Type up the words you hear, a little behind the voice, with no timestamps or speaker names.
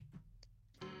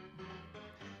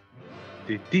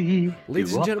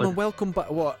Ladies and gentlemen, welcome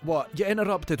back. What? You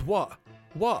interrupted. What?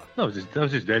 I was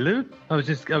just very loud. I was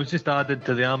just adding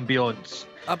to the ambience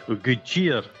with good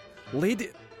cheer.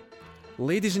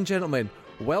 Ladies and gentlemen,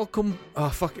 welcome. Oh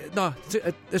fuck it. No,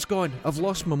 it's gone. I've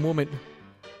lost my moment.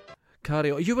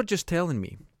 Carry on. You were just telling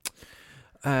me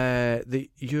that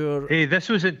you're. Hey, this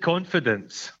was in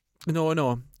confidence.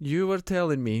 No. You were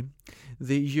telling me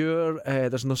that your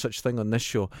there's no such thing on this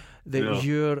show, that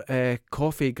your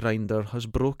coffee grinder has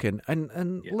broken,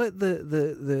 and let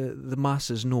the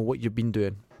masses know what you've been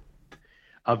doing.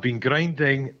 I've been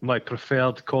grinding my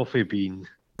preferred coffee bean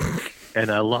in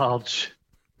a large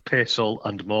pestle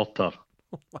and mortar.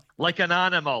 Like an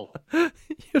animal.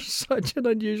 You're such an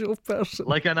unusual person.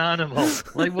 Like an animal.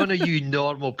 Like one of you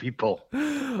normal people.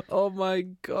 Oh my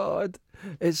God.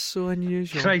 It's so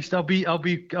unusual. Christ, I'll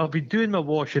be doing my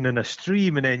washing in a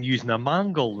stream and then using a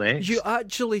mangle next. You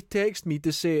actually text me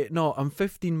to say, no, I'm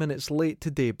 15 minutes late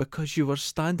today because you were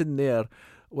standing there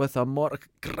with a mortar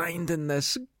grinding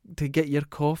this to get your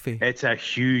coffee. It's a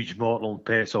huge mortar and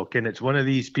pestle, and it's one of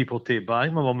these people take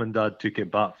back. My mum and dad took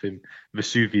it back from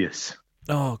Vesuvius.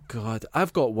 Oh God,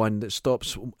 I've got one that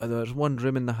stops. There's one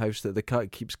room in the house that the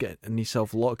cat keeps getting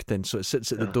himself locked in, so it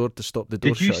sits at the door to stop the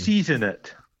door shutting. Did you season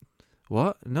it?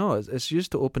 What? No, it's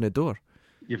used to open a door.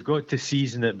 You've got to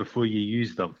season it before you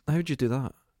use them. How'd you do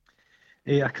that?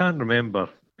 Hey, I can't remember.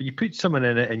 But you put something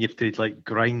in it and you have to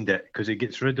grind it because it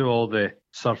gets rid of all the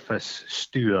surface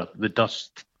stew, the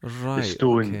dust, right,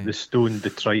 the stone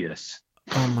detritus.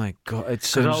 Oh my God, it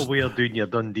sounds. Because that'll wear down your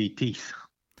Dundee teeth.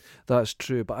 That's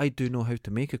true, but I do know how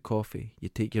to make a coffee. You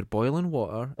take your boiling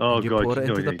water and you God, pour it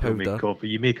into the powder. You don't make coffee.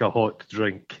 You make a hot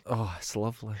drink. Oh, it's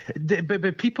lovely.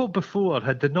 But people before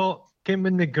had they not came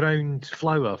in the ground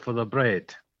flour for the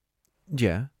bread?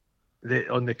 Yeah.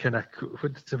 On the kind of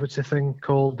what's the thing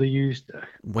called they used?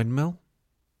 Windmill?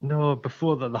 No,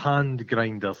 before that, the hand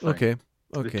grinder thing. Okay.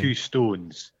 The two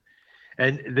stones,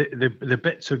 and the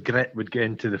bits of grit would get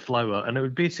into the flour, and it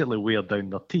would basically wear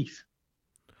down their teeth.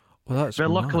 Well, that's. But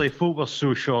luckily, mad. folk were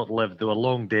so short-lived; they were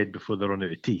long dead before they run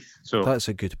out of teeth. So that's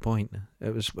a good point.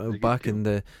 It was back in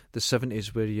the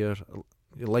 70s where your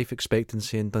life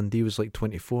expectancy in Dundee was like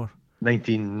 24. I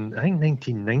think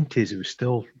 1990s it was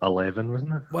still 11,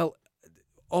 wasn't it? Well,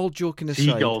 all joking aside,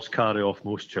 seagulls carry off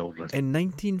most children. In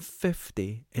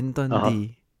 1950 in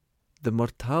Dundee, the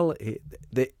mortality,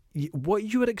 what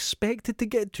you were expected to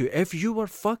get to, if you were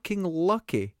fucking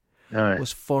lucky,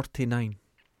 was 49.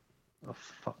 Oh,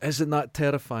 fuck. Isn't that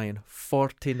terrifying?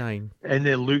 49. And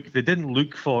they didn't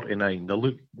look 49. They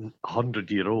looked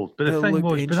 100-year-old. But the thing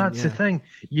was, ancient, that's the thing.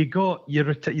 You got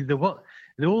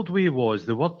the old way was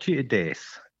they worked you to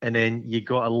death, and then you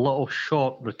got a little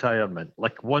short retirement,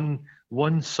 like one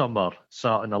summer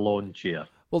sat in a lawn chair.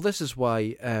 Well, this is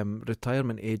why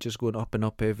retirement age is going up and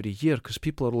up every year, because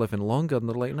people are living longer, and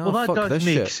they're like, no, well, fuck this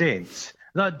shit. That does make sense.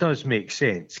 That does make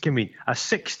sense. I mean, a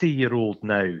 60-year-old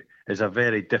now is a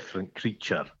very different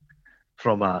creature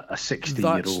from a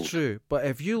 60-year-old. That's true. But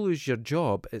if you lose your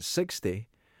job at 60,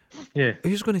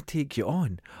 who's going to take you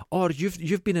on? Or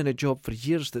you've been in a job for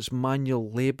years that's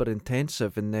manual labour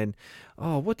intensive, and then,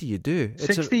 what do you do?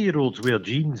 60-year-olds wear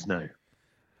jeans now.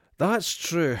 That's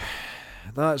true.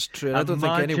 That's true. I don't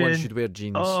think anyone should wear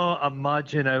jeans. Oh,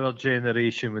 imagine our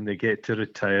generation when they get to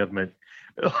retirement.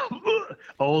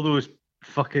 All those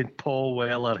fucking Paul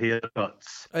Weller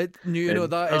haircuts. That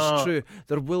is true.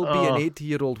 There will be an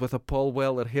 80-year-old with a Paul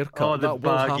Weller haircut. That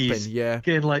will happen, yeah.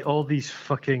 Getting like all these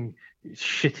fucking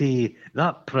shitty...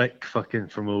 That prick fucking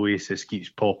from Oasis keeps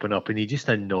popping up and he just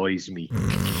annoys me.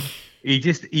 He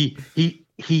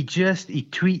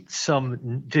tweets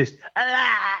some just...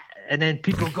 And then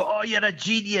people go, oh, you're a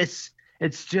genius.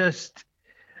 It's just...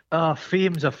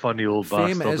 fame's a funny old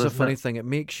bastard. Fame is a funny thing. It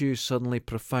makes you suddenly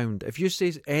profound. If you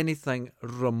say anything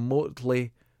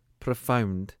remotely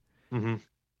profound, and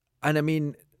I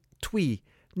mean,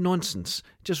 nonsense,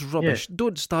 just rubbish. Yeah.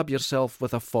 Don't stab yourself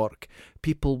with a fork.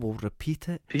 People will repeat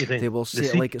it. They will say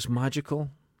it like it's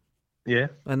magical. Yeah.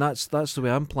 And that's the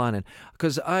way I'm planning.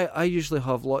 Because I usually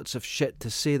have lots of shit to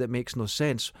say that makes no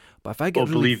sense. But if I get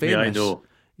really famous... I know.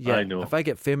 Yeah, I know. If I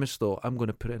get famous, though, I'm going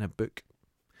to put it in a book.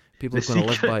 People are going to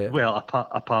live by it. Well,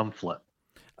 a pamphlet.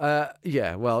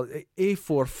 Yeah, well,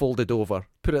 A4 folded over.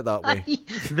 Put it that way.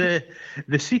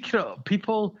 The secret,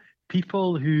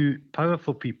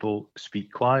 powerful people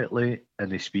speak quietly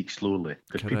and they speak slowly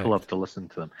because people have to listen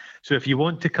to them. So if you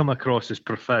want to come across as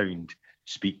profound,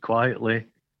 speak quietly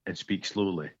and speak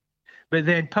slowly. But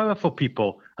then powerful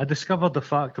people, I discovered the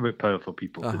fact about powerful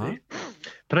people today.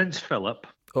 Prince Philip,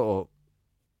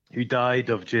 who died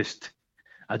of just...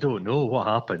 I don't know what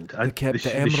happened. They kept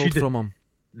the emerald from him.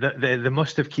 They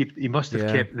must have kept. He must have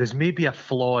kept. There's maybe a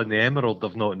flaw in the emerald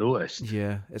I've not noticed.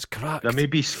 Yeah, it's cracked. They may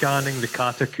be scanning the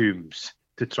catacombs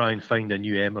to try and find a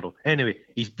new emerald. Anyway,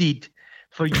 he's dead.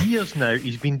 For years now,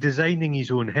 he's been designing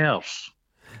his own hearse.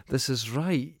 This is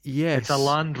right. Yes, it's a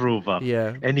Land Rover.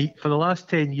 Yeah, and for the last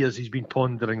 10 years, he's been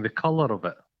pondering the colour of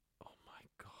it. Oh my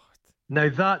God! Now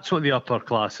that's what the upper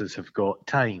classes have got: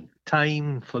 time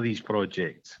for these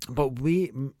projects. But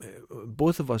we,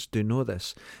 both of us, do know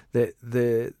this, that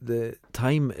the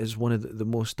time is one of the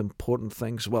most important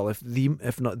things. Well, if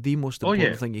not the most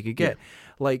important thing you could get.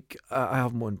 Like, I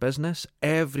have my own business.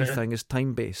 Everything is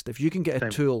time based. If you can get a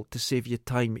tool to save you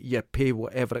time, you pay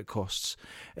whatever it costs.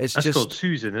 That's called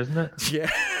Susan, isn't it? Yeah,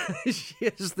 she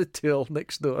is the tool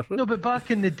next door. No, but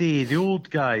back in the day, the old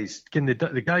guys,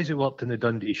 the guys that worked in the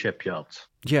Dundee shipyards,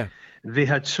 they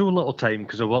had so little time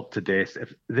because they worked to death.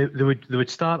 If they would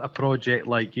start a project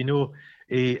like,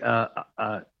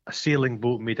 a sailing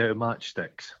boat made out of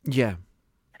matchsticks. Yeah,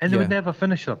 and they would never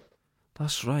finish them.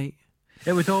 That's right.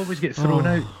 It would always get thrown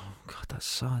out. God, that's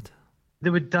sad.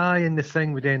 They would die and the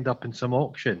thing would end up in some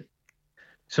auction,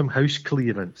 some house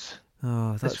clearance.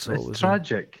 Oh, that's always it's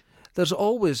tragic. There's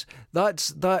always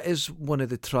that is one of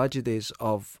the tragedies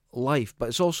of life, but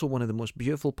it's also one of the most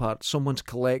beautiful parts. Someone's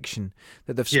collection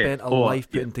that they've spent a life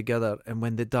putting together, and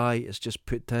when they die, it's just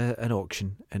put to an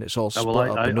auction, and it's all split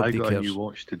up, and nobody cares. I got a new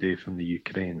watch today from the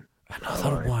Ukraine.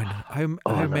 Another one. How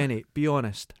many? Be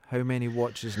honest. How many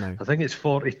watches now? I think it's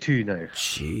 42 now.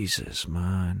 Jesus,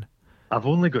 man. I've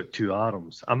only got 2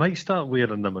 arms. I might start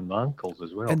wearing them on my ankles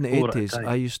as well. In the 80s,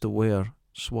 I used to wear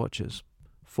swatches,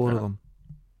 4 of them.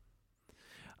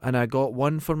 And I got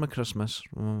one for my Christmas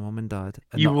from my mum and dad.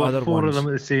 And you wore 4 of them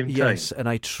at the same time? Yes, and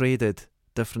I traded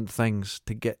different things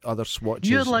to get other swatches.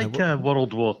 You're like a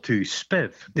World War II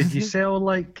spiv. Did you sell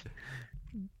like...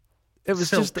 It was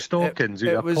silk stockings.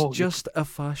 It was just a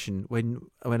fashion when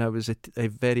I was a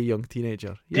very young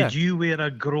teenager. Yeah. Did you wear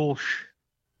a grosh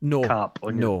cap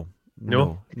on your...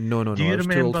 No. Do you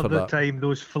remember the time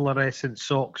those fluorescent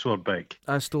socks were big?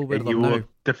 I still wear them you now. Wore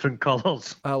different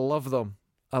colours. I love them.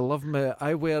 I love my.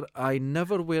 I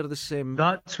never wear the same.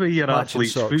 That's where your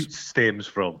athlete's foot stems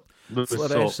from.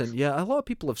 Fluorescent. Socks. Yeah, a lot of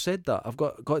people have said that. I've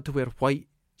got to wear white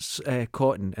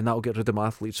cotton, and that'll get rid of my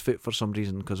athlete's foot for some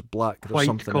reason, because black there's white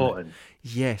something cotton. In it.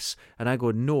 Yes, and I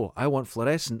go, no, I want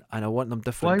fluorescent, and I want them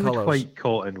different colours. Why would white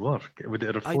cotton work? Would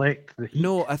it reflect the heat?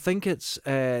 No, I think it's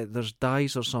there's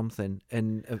dyes or something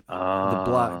in the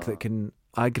black that can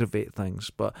aggravate things.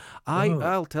 But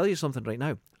I'll tell you something right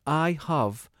now. I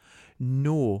have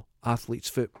no athlete's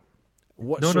foot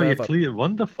whatsoever. No, you're clear.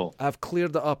 Wonderful. I've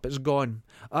cleared it up. It's gone.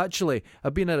 Actually,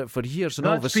 I've been at it for years, and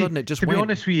all of a sudden it just went. To be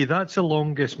honest with you, that's the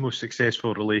longest, most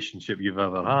successful relationship you've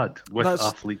ever had with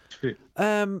athlete's foot.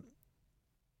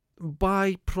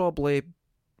 By probably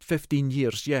 15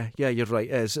 years. Yeah, you're right.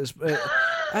 It is.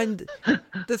 And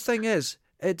the thing is,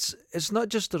 it's not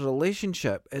just a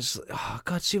relationship. It's,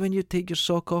 God, see when you take your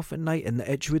sock off at night and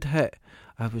the itch would hit.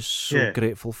 I was so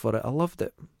grateful for it. I loved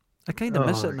it. I kind of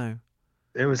miss it now.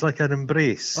 It was like an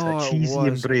embrace, a cheesy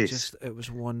embrace. It was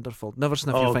wonderful. Never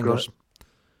sniff your fingers.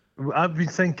 God. I've been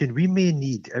thinking we may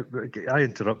need. I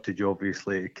interrupted you,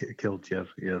 obviously. It killed your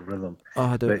rhythm. I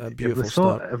had a beautiful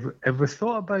start. Have we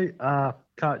thought about a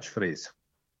catchphrase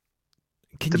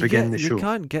to begin the show? You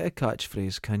can't get a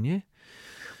catchphrase, can you?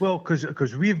 Well, because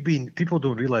people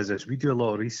don't realise this, we do a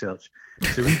lot of research.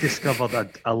 So we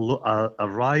discovered a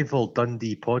rival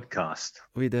Dundee podcast.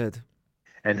 We did.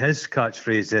 And his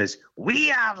catchphrase is,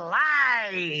 "We are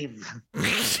live!"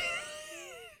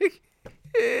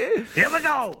 Here we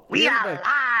go! We are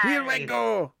live! Here we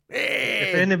go!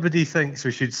 If anybody thinks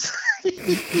we should...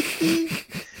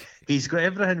 He's got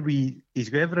everything we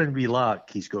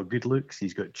lack. He's got good looks.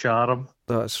 He's got charm.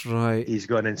 That's right. He's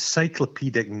got an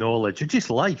encyclopedic knowledge. Just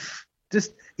life.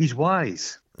 He's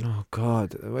wise. Oh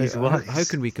God! Wait, how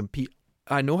can we compete?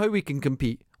 I know how we can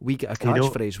compete. We get a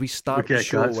catchphrase. We start the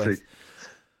show with.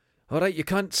 All right, you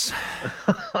cunts.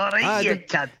 All right, you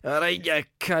cunts. All right, you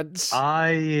cunts.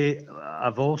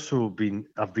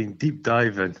 I've been deep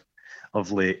diving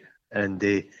of late, and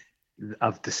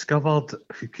I've discovered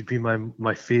who could be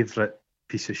my favourite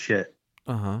piece of shit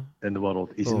in the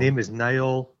world. His name is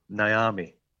Niall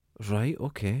Niami. Right,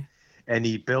 okay. And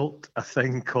he built a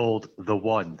thing called The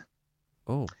One.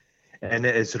 Oh. And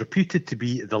it is reputed to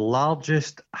be the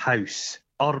largest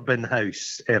urban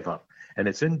house ever. And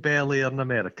it's in Bel Air in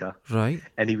America. Right.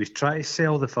 And he was trying to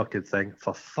sell the fucking thing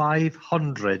for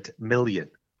 $500 million.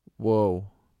 Whoa.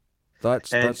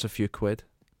 That's a few quid.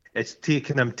 It's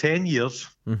taken him 10 years.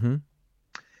 Mm-hmm.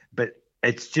 But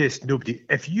It's just nobody.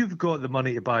 If you've got the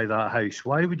money to buy that house,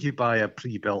 why would you buy a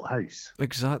pre-built house?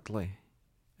 Exactly.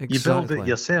 You build it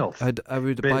yourself. I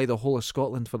would buy the whole of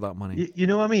Scotland for that money. You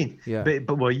know what I mean? Yeah.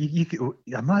 But well, you could,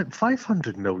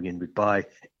 500 million would buy.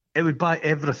 It would buy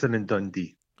everything in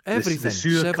Dundee. Everything. The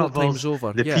sewer several covers, times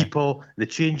over. the people, the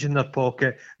change in their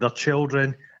pocket, their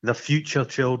children, their future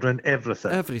children,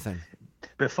 everything. Everything.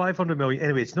 But 500 million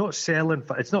anyway. It's not selling.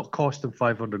 It's not costing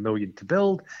 500 million to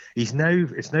build. It's now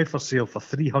for sale for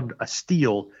 300 a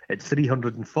steal at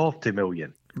 340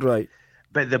 million. Right.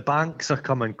 But the banks are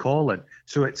coming calling,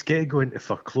 so it's going to go into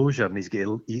foreclosure, and I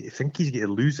think he's going to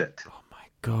lose it. Oh my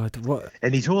God! What?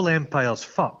 And his whole empire's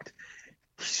fucked.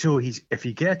 So if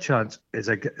you get a chance,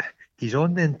 he's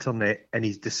on the internet, and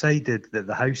he's decided that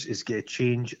the house is going to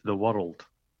change the world.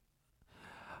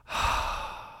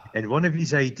 And one of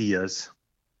his ideas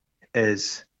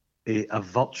is a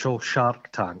virtual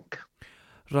Shark Tank.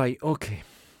 Right. Okay.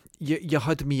 You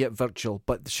had me at virtual,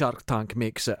 but the Shark Tank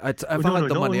makes it. If I had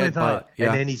the money, I'd buy it. Yeah.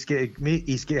 And then he's going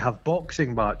to have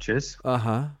boxing matches.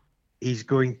 Uh-huh. He's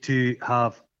going to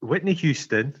have Whitney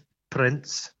Houston,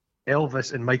 Prince,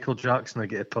 Elvis, and Michael Jackson are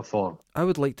going to perform. I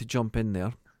would like to jump in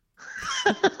there.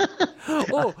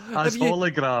 As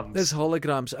holograms. As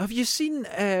holograms. Have you seen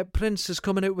Prince is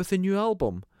coming out with a new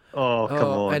album? Oh, come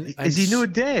on. And is he no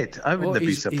dead? I wouldn't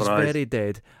be surprised. He's very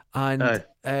dead. And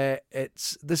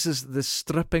this is the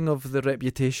stripping of the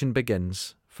reputation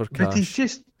begins for Cash. But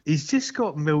he's just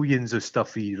got millions of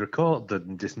stuff he recorded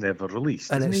and just never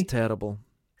released. And it's terrible.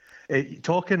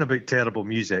 Talking about terrible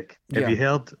music, have you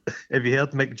heard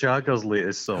Mick Jagger's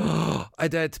latest song? I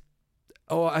did.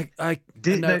 Oh, I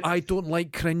don't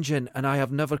like cringing, and I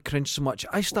have never cringed so much.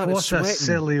 I started sweating. What a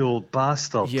silly old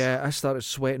bastard. Yeah, I started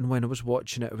sweating when I was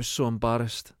watching it. I was so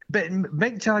embarrassed. But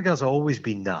Mick Jagger's always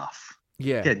been naff.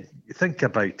 Yeah. Again, think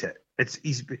about it.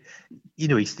 He's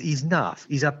naff.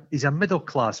 He's a middle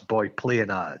class boy playing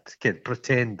at it,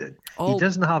 pretending. All he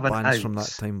doesn't have an ounce from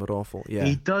that time were awful. Yeah.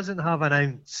 He doesn't have an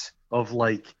ounce of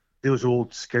like those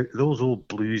old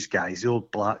blues guys, the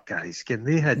old black guys.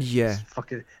 They had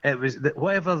fucking. It was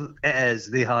whatever it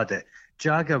is. They had it.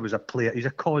 Jagger was a player. He's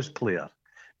a cosplayer,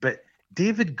 but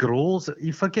David Grohl's.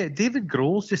 You forget David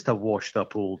Grohl's just a washed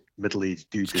up old middle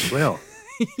aged dude as well.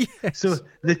 Yes. So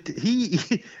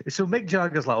Mick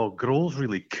Jagger's like, oh, Grohl's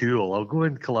really cool. I'll go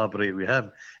and collaborate with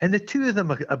him. And the two of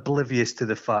them are oblivious to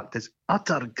the fact it's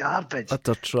utter garbage.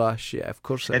 Utter trash, yeah, of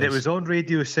course it is. And it was on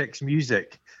Radio 6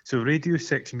 Music. So Radio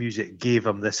 6 Music gave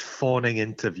him this fawning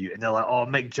interview. And they're like, oh,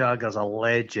 Mick Jagger's a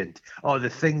legend. Oh, the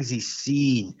things he's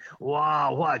seen.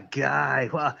 Wow, what a guy.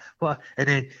 What. And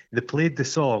then they played the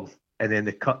song. And then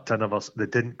they cut to another. They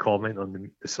didn't comment on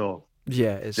the song.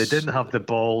 Yeah, they didn't have the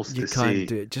balls to say. You can't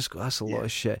do it. That's a lot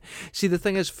of shit. See, the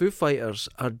thing is, Foo Fighters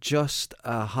are just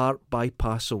a heart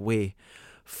bypass away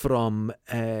from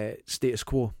Status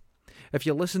Quo. If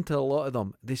you listen to a lot of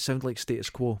them, they sound like Status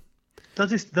Quo. They're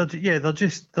just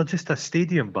a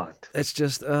stadium band. It's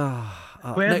just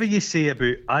whatever you say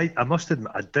about. I must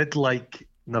admit, I did like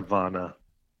Nirvana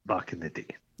back in the day.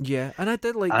 Yeah, and I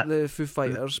did like the Foo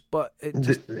Fighters, but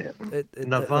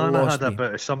Nirvana had a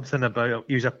bit of something about him.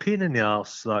 He was a pain in the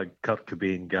arse, that Kurt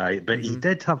Cobain guy, but he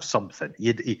did have something. He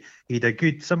had a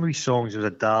good. Some of his songs was a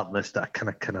darkness that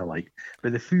I kind of like.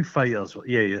 But the Foo Fighters,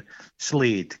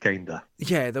 Slade, kind of.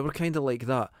 Yeah, they were kind of like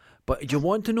that. But you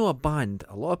want to know a band?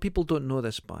 A lot of people don't know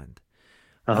this band,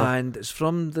 and it's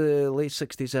from the late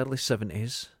 60s, early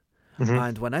 70s.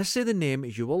 And when I say the name,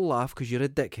 you will laugh because you're a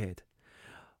dickhead.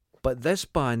 But this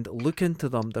band, look into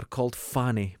them. They're called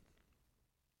Fanny.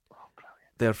 Oh,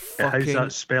 brilliant. They're fucking. How's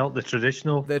that spelled? The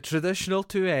traditional. The traditional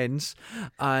two N's,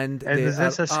 and is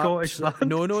this a Scottish band?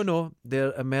 No.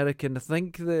 They're American. I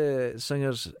think the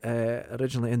singer's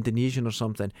originally Indonesian or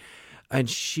something, and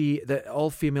the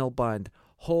all-female band.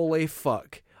 Holy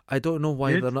fuck! I don't know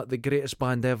why they're not the greatest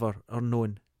band ever or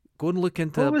known. Go and look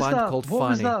into a band called Fanny. What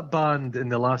was that band in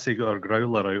the Lassie Got Her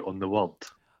Growler Out on the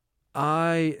World?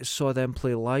 I saw them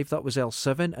play live. That was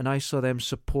L7, and I saw them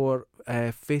support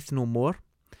Faith No More.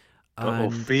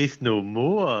 Faith No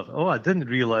More. Oh, I didn't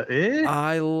realise.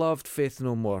 I loved Faith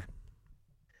No More.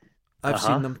 I've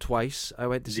seen them twice. I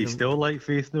went to see them. Do you still like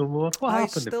Faith No More? What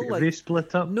happened if they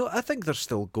split up? No, I think they're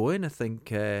still going. I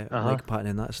think Mike Patton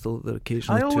and that still they're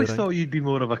occasionally I always touring. thought you'd be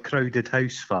more of a Crowded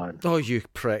House fan. Oh, you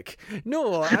prick.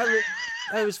 No,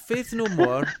 I was Faith No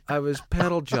More. I was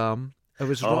Pearl Jam. It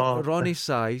was Ronnie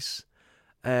Size,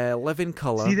 Living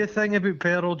Colour. See the thing about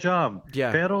Pearl Jam?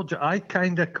 Yeah. I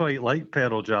kind of quite like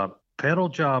Pearl Jam. Pearl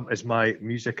Jam is my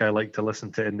music I like to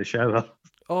listen to in the shower.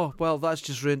 Oh, well, that's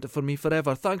just ruined it for me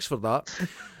forever. Thanks for that.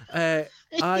 I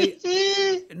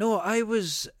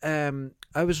was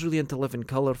I was really into Living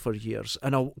Colour for years,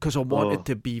 and because I wanted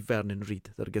to be Vernon Reid,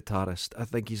 their guitarist. I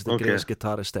think he's the greatest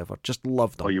guitarist ever. Just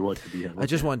loved him. Oh, you want to be him? I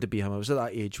just wanted to be him. I was at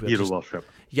that age where hero worship.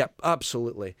 Yep,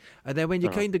 absolutely. And then when you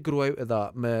kind of grow out of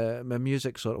that, my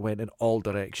music sort of went in all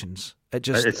directions. It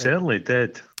certainly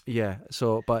did. Yeah.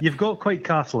 So, but you've got quite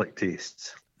Catholic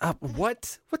tastes.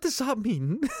 What? What does that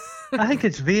mean? I think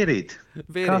it's varied.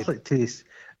 Varied.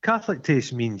 Catholic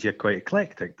taste means you're quite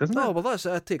eclectic, doesn't it? Oh, well,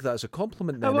 I take that as a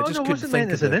compliment then. I just couldn't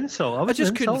think of an insult. I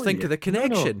just couldn't think of the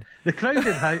connection. No.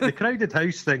 The crowded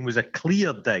house thing was a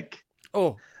clear dig.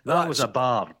 Oh, that was a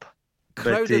barb.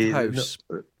 Crowded house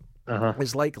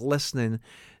is like listening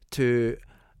to,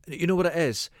 you know what it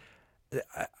is?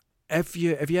 Have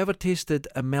you ever tasted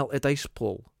a melted ice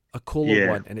pole, a cola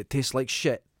one, and it tastes like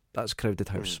shit? That's Crowded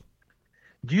House.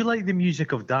 Do you like the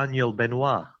music of Daniel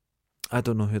Benoit? I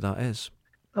don't know who that is.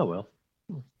 Oh, well.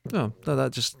 No,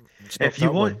 that just... If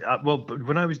you want...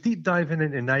 when I was deep diving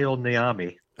into Niall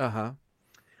Niami,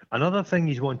 another thing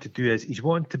he's wanted to do is he's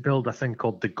wanted to build a thing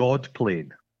called the God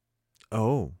Plane.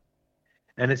 Oh.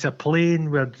 And it's a plane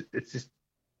where it's just...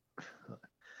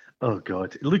 Oh,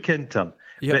 God. Look into him.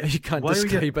 Yeah, but you can't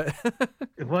describe it.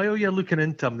 While you're looking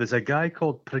into him, there's a guy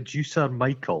called Producer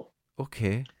Michael.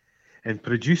 Okay. And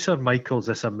Producer Michael's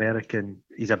this American...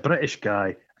 He's a British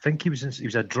guy. I think he was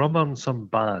a drummer in some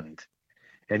band,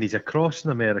 and he's across in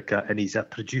America, and he's a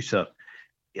producer.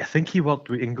 I think he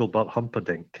worked with Engelbert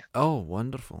Humperdinck. Oh,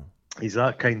 wonderful. He's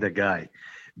that kind of guy.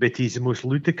 But he's the most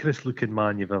ludicrous looking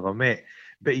man you've ever met.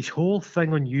 But his whole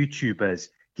thing on YouTube is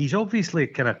he's obviously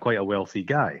kind of quite a wealthy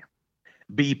guy,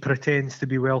 but he pretends to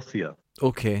be wealthier.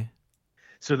 Okay.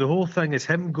 So the whole thing is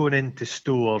him going into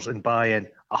stores and buying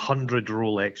 100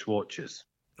 Rolex watches.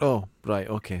 Oh, right,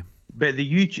 okay. But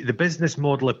the business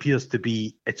model appears to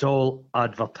be it's all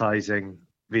advertising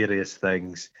various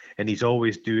things, and he's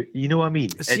always you know what I mean?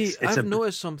 See, I've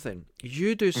noticed something.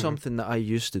 You do something that I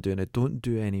used to do, and I don't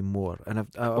do anymore. And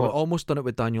I've almost done it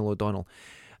with Daniel O'Donnell.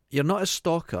 You're not a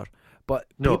stalker, but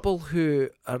people who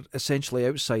are essentially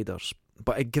outsiders,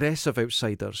 but aggressive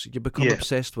outsiders, you become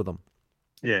obsessed with them.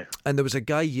 Yeah. And there was a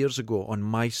guy years ago on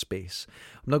MySpace.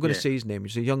 I'm not going to say his name.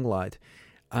 He's a young lad.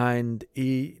 And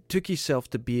he took himself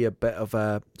to be a bit of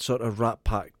a sort of Rat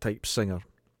Pack type singer.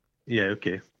 Yeah,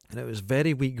 okay. And it was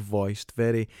very weak voiced,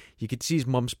 you could see his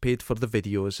mum's paid for the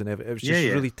videos and everything. It was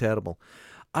just really terrible.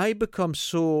 I become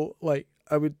so,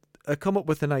 I come up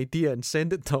with an idea and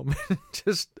send it to him.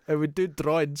 I would do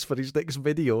drawings for his next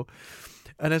video.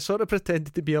 And I sort of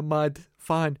pretended to be a mad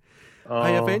fan.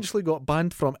 I eventually got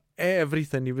banned from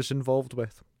everything he was involved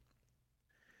with.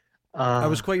 I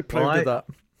was quite proud of that.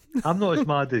 I'm not as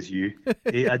mad as you.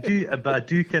 I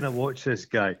do kind of watch this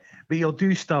guy. But he'll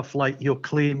do stuff like he'll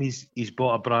claim he's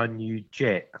bought a brand new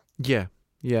jet. Yeah,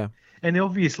 yeah. And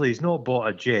obviously he's not bought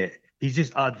a jet. He's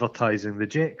just advertising the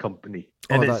jet company.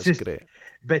 And that's great.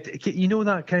 But you know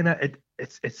that kind of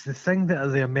it's the thing that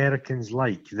the Americans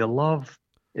like. They love.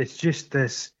 It's just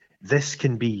this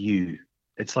can be you.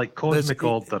 It's like cosmic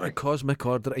ordering. Cosmic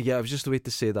ordering. Yeah, I was just the way to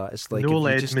say that. It's like Noel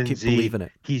if you just keep believing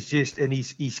it.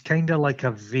 He's kind of like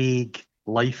a vague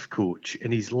life coach,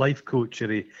 and he's life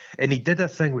coachery. And he did a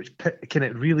thing which kind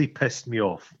of really pissed me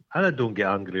off. And I don't get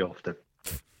angry often.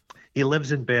 He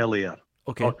lives in Bel Air.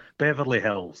 Okay. Or Beverly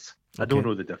Hills. I don't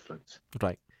know the difference.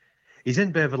 Right. He's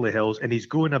in Beverly Hills, and he's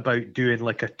going about doing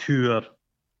like a tour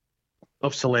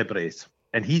of celebrities.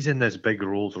 And he's in this big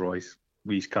Rolls Royce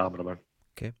with his cameraman.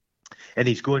 Okay. And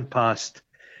he's going past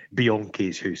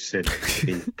Beyonce's house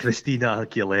and Christina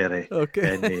Aguilera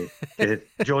and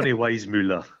Johnny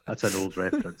Weissmuller. That's an old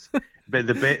reference. But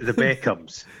the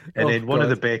Beckhams. And then one of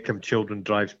the Beckham children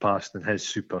drives past in his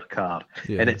supercar.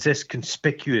 Yeah. And it's this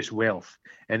conspicuous wealth.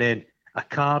 And then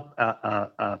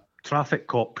a traffic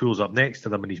cop pulls up next to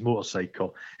them in his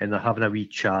motorcycle, and they're having a wee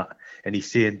chat, and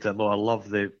he's saying to them, I love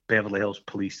the Beverly Hills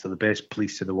police, they're the best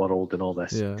police in the world and all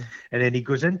this. Yeah. And then he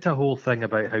goes into a whole thing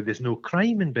about how there's no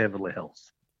crime in Beverly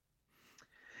Hills.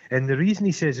 And the reason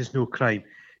he says there's no crime,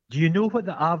 do you know what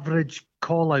the average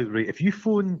call-out rate, if you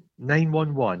phone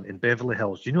 911 in Beverly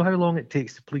Hills, do you know how long it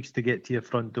takes the police to get to your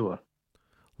front door?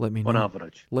 Let me know. On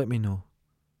average. Let me know.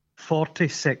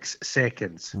 46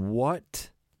 seconds. What?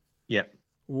 Yep.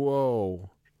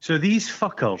 Whoa. So these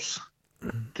fuckers,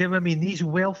 these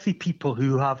wealthy people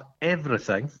who have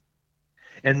everything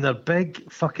in their big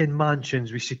fucking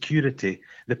mansions with security,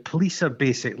 the police are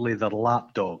basically their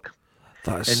lapdog.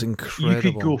 That's incredible. You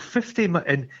could go 50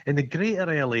 in the greater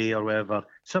LA or wherever,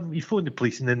 you phone the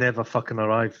police and they never fucking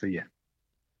arrive for you.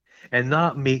 And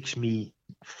that makes me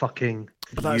fucking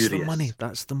furious. But that's the money.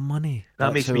 That's the money.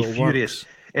 That makes me furious.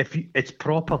 it's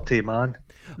property, man.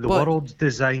 The world's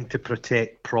designed to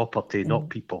protect property, not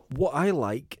people. What I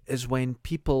like is when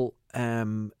people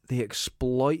they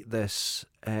exploit this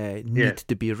need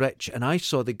to be rich. And I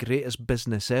saw the greatest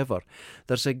business ever.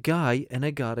 There's a guy in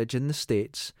a garage in the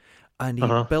States, and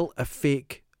he built a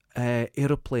fake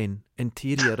aeroplane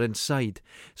interior inside.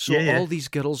 So all these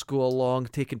girls go along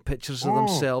taking pictures of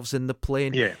themselves in the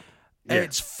plane.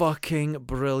 It's fucking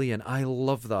brilliant. I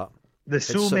love that. There's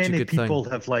so many people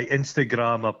have like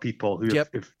Instagrammer people who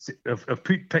have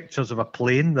put pictures of a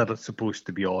plane that it's supposed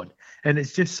to be on, and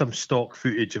it's just some stock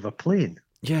footage of a plane.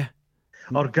 Yeah.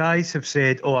 Or guys have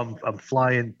said, "Oh, I'm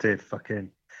flying to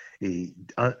fucking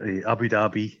Abu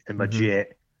Dhabi in my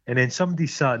jet," and then somebody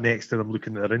sat next to them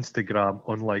looking at their Instagram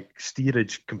on like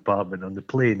steerage compartment on the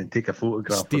plane and take a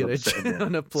photograph steerage of them sitting there.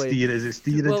 on a plane. Is it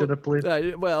steerage on a plane?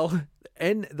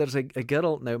 There's a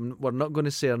girl now. We're not going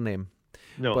to say her name.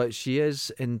 No. But she is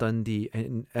in Dundee,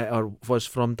 or was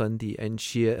from Dundee, and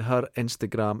her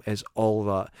Instagram is all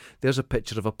that. There's a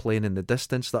picture of a plane in the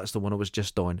distance. That's the one I was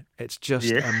just on. It's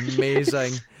just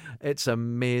amazing. It's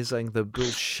amazing, the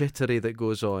bullshittery that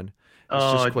goes on.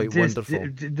 It's just quite wonderful.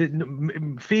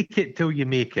 Fake it till you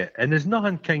make it. And there's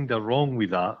nothing kind of wrong with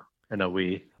that, in a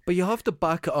way. But you have to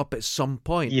back it up at some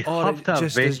point, you or have to it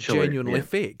just is genuinely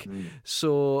fake.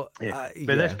 So, but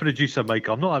this producer, Mike,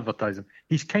 I'm not advertising.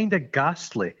 He's kind of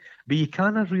ghastly, but you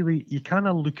kind of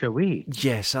look away.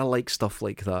 Yes, I like stuff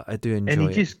like that. I do enjoy it. And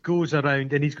he just goes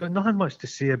around, and he's got nothing much to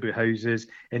say about houses,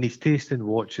 and his taste in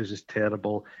watches is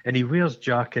terrible, and he wears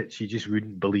jackets you just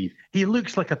wouldn't believe. He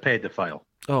looks like a pedophile.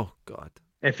 Oh God.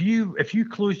 If you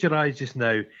closed your eyes just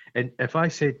now, and if I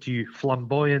said to you,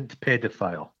 flamboyant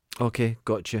pedophile. Okay,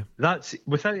 gotcha. That's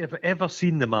without ever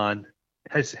seen the man.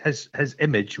 His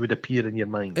image would appear in your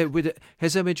mind.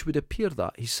 His image would appear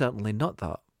that he's certainly not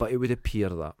that, but it would appear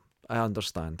that. I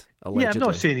understand. Allegedly. Yeah,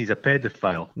 I'm not saying he's a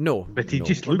pedophile. No, but he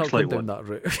just looks like one. Down that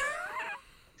route.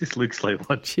 Just looks like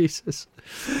one. Jesus.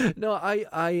 No,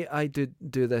 I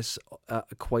do this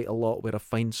quite a lot where I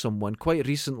find someone. Quite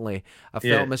recently, I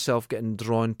felt myself getting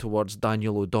drawn towards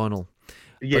Daniel O'Donnell.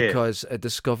 Because I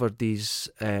discovered his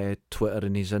Twitter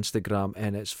and his Instagram,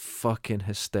 and it's fucking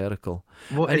hysterical.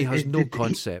 Well, and he has no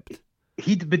concept.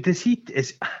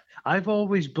 I've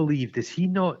always believed, is he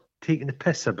not taking the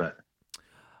piss a bit?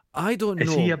 I don't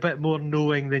know. Is he a bit more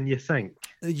knowing than you think?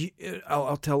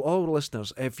 I'll tell all the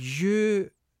listeners, if you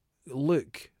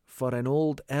look for an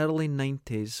old early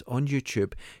 90s on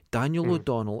YouTube, Daniel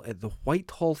O'Donnell at the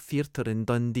Whitehall Theatre in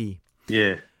Dundee.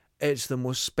 Yeah. It's the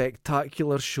most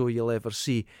spectacular show you'll ever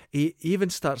see. He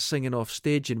even starts singing off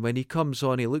stage, and when he comes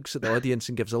on, he looks at the audience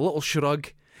and gives a little shrug,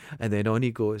 and then on he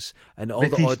goes. And all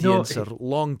the audience are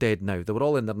long dead now. They were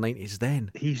all in their 90s then.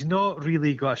 He's not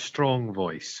really got a strong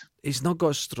voice. He's not got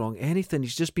a strong anything.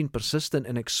 He's just been persistent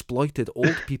and exploited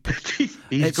old people.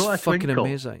 It's got a fucking twinkle.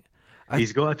 Amazing.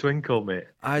 He's got a twinkle, mate.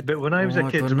 But when I was a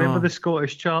kid, remember the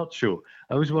Scottish chart show?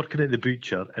 I was working at the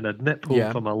butcher, and I'd nip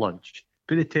home for my lunch.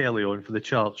 Put the telly on for the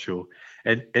chart show,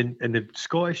 and in the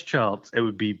Scottish charts it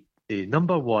would be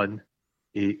number 1,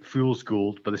 Fool's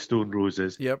Gold by the Stone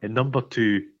Roses, and number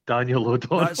 2, Daniel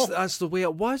O'Donnell. That's the way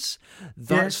it was.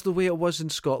 That's the way it was in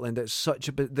Scotland. It's such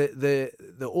a bit. The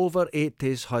over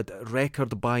 80s had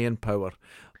record buying power.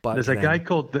 There's a guy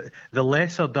called the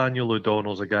lesser Daniel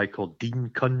O'Donnell's a guy called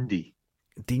Dean Cundy.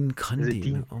 Dean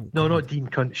Cundy? No, not Dean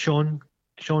Cundy.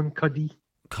 Sean Cuddy.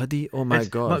 Cuddy? Oh my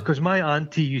God. Because my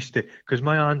auntie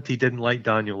didn't like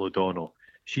Daniel O'Donnell.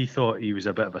 She thought he was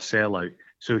a bit of a sellout.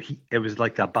 So it was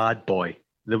like a bad boy.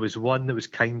 There was one that was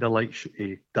kind of like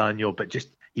Daniel, but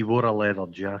just he wore a leather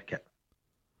jacket.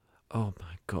 Oh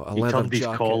my God, He turned his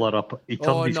collar up. He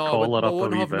turned his collar up a wee bit.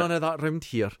 I won't have none of that round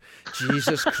here.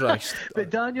 Jesus Christ. But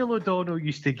Daniel O'Donnell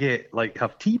used to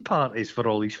have tea parties for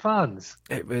all his fans.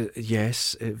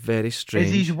 Very strange.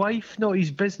 Is his wife not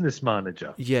his business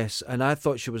manager? Yes, and I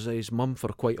thought she was his mum for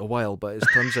quite a while, but it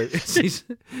turns out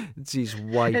it's his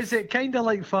wife. Is it kind of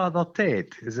like Father Ted?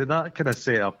 Is it that kind of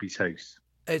set up his house?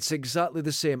 It's exactly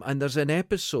the same. And there's an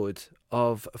episode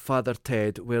of Father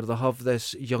Ted where they have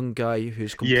this young guy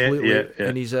who's completely,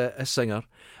 and he's a singer,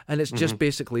 and it's just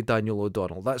basically Daniel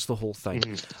O'Donnell. That's the whole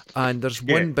thing. And there's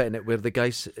one bit in it where the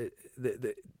guy's,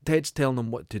 Ted's telling him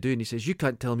what to do, and he says, "You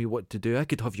can't tell me what to do. I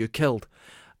could have you killed."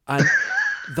 And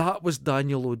that was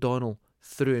Daniel O'Donnell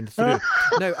through and through.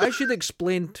 Now, I should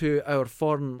explain to our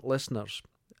foreign listeners,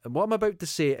 what I'm about to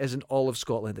say isn't all of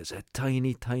Scotland. It's a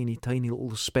tiny, tiny, tiny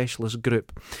little specialist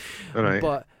group. Right.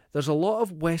 But there's a lot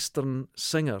of Western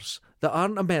singers that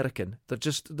aren't American.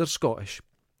 They're Scottish.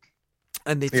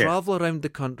 And they travel around the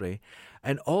country,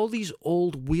 and all these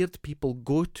old weird people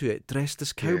go to it dressed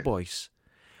as cowboys.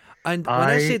 And when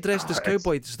I say dressed as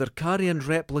cowboys, they're carrying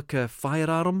replica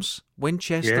firearms,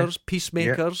 Winchesters,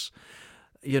 peacemakers.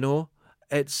 You know,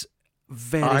 it's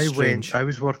very strange. When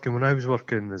I was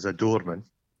working as a doorman,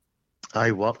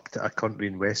 I worked at a country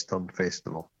and western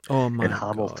festival in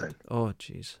Hamilton. God. Oh,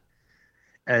 jeez.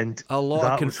 And a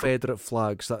lot of Confederate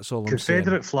flags, that's all I'm saying.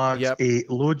 Confederate flags,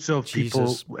 loads of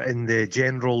people in the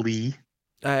General Lee.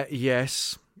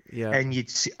 Yes. Yeah. And you'd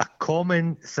see a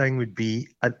common thing would be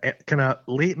a kind of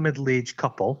late middle-aged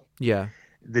couple. Yeah.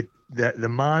 The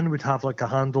man would have like a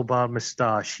handlebar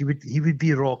moustache. He would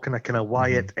be rocking a kind of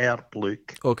Wyatt Earp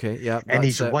look. Okay, yeah. And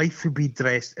his wife would be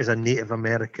dressed as a Native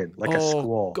American, like a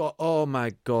squaw. God, oh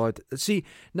my God. See,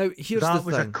 now here's the thing. That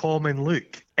was a common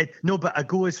look. No, but I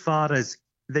go as far as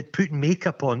they'd put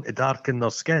makeup on to darken their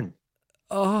skin.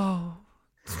 Oh.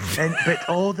 But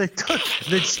all the time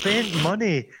they'd spent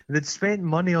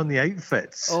money on the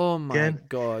outfits. Oh my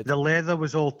God! The leather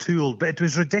was all tooled, but it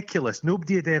was ridiculous.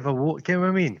 Nobody had ever worn. You know what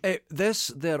I mean?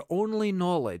 Their only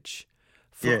knowledge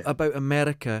about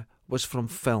America was from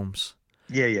films.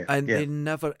 And they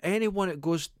never, anyone that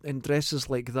goes and dresses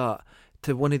like that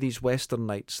to one of these Western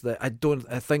nights that I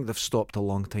think they've stopped a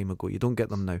long time ago. You don't get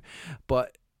them now,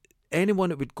 but anyone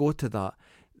that would go to that,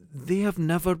 they have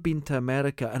never been to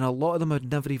America, and a lot of them had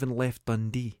never even left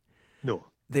Dundee. No.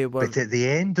 They were. But at the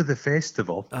end of the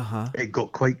festival, it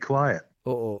got quite quiet.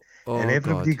 And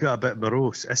everybody got a bit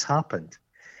morose. This happened.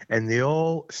 And they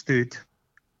all stood,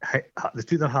 they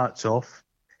took their hats off.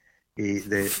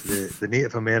 The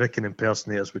Native American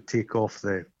impersonators would take off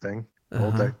the thing,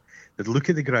 all down. They'd look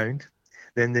at the ground.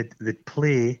 Then they'd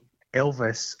play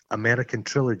Elvis American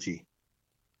Trilogy.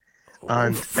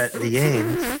 And at the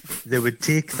end, they would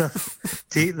take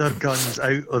their guns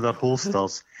out of their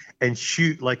holsters and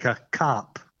shoot like a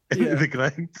cap into the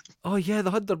ground. Oh yeah, they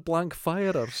had their blank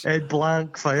firers.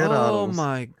 Blank firearms. Oh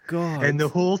my God! And the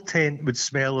whole tent would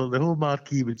smell. The whole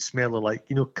marquee would smell of like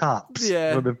caps.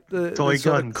 Yeah, the toy guns.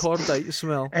 Sort of cordite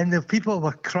smell. And the people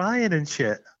were crying and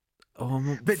shit.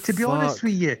 Oh, but to be honest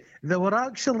with you, they were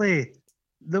actually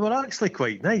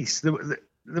quite nice.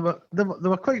 They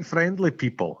were quite friendly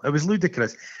people. It was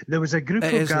ludicrous. There was a group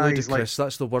of guys. Ludicrous.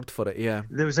 That's the word for it. Yeah.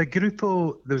 There was a group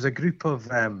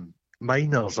of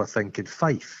miners, I think, in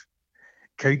Fife,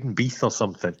 Cowdenbeath or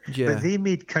something. Yeah. But they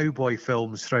made cowboy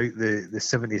films throughout the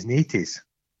 70s and 80s.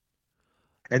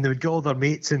 And they would get all their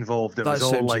mates involved. It was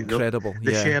all like incredible.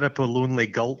 The Sheriff of Lonely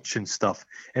Gulch and stuff.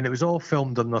 And it was all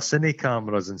filmed on their cine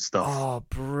cameras and stuff. Oh,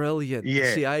 brilliant.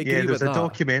 Yeah. See, I agree with that. There's a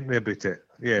documentary about it.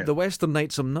 Yeah. The Western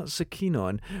Nights I'm not so keen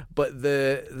on, but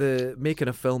the making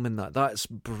a film in that's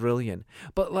brilliant.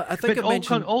 But I think I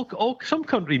mentioned... some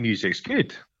country music's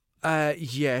good.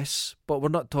 Yes, but we're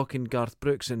not talking Garth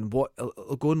Brooks. And go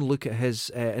and look at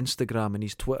his Instagram and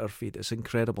his Twitter feed. It's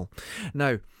incredible.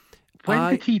 Now...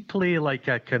 When did he play like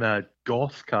a kind of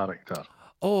goth character?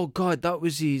 Oh God, that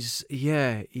was his.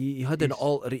 Yeah, he had an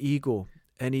alter ego,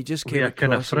 and he just came across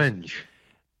kind of fringe.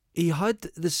 He had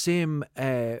the same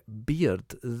beard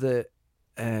that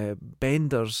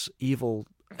Bender's evil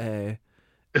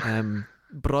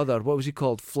brother. What was he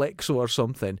called? Flexo or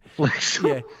something? Flexo.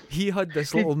 Yeah, he had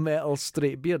this little metal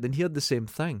straight beard, and he had the same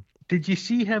thing. Did you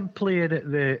see him playing at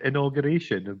the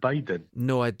inauguration of Biden?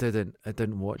 No, I didn't. I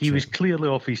didn't watch it. He was clearly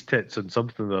off his tits on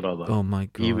something or other. Oh my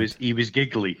God. He was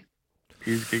giggly.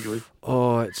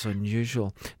 Oh, it's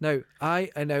unusual. Now, a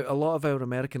lot of our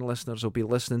American listeners will be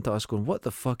listening to us going, what the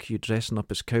fuck are you dressing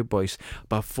up as cowboys?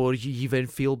 Before you even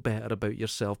feel better about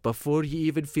yourself, before you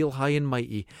even feel high and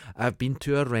mighty, I've been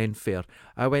to a Ren Fair.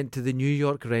 I went to the New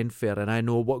York Ren Fair and I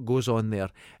know what goes on there.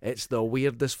 It's the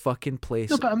weirdest fucking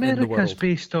place in the world. No, but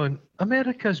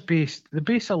they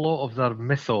base a lot of their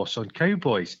mythos on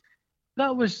cowboys.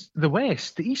 That was the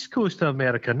West. The East Coast of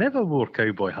America never wore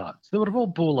cowboy hats. They were all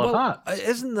bowler hats.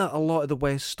 Isn't that a lot of the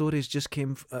West stories just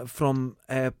came from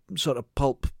sort of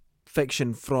pulp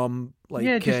fiction from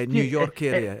New York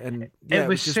area? It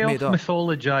was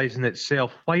self-mythologizing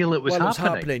itself while it was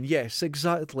happening. Yes,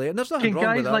 exactly. And there's nothing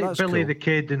wrong with that. Guys like Billy the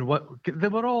Kid they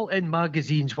were all in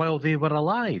magazines while they were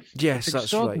alive. Yes,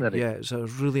 that's right. Yeah, it's a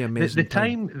really amazing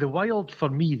the wild for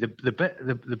me, the bit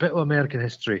of American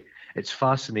history, it's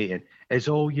fascinating, is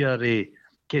all your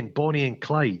Bonnie and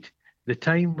Clyde. The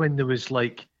time when there was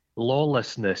like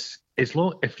lawlessness,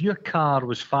 if your car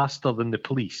was faster than the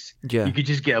police, you could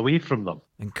just get away from them.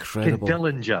 Incredible.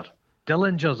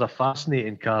 Dillinger's a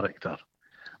fascinating character.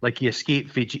 Like he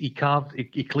escaped, he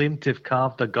claimed to have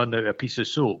carved a gun out of a piece of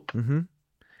soap and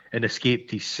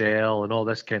escaped his cell and all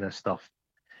this kind of stuff.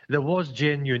 There was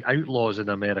genuine outlaws in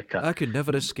America. I could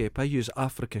never escape. I use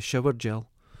Africa shower gel.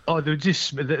 Oh, they would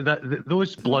just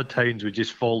those bloodhounds would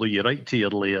just follow you right to your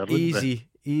lair, wouldn't they?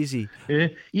 Easy. Yeah.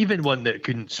 Even one that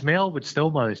couldn't smell would still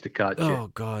manage to catch it.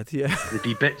 Oh, God, yeah. There'd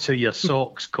be bits of your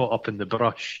socks caught up in the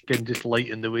brush, getting just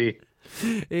lighting the way.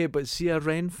 Hey, but see a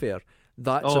Ren Fair,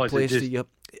 that's a place that you...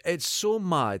 It's so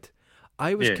mad.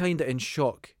 I was kind of in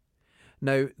shock.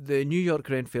 Now, the New York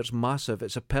Ren Fair's massive.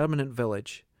 It's a permanent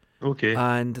village. Okay.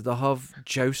 And they have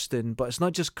jousting, but it's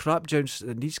not just crap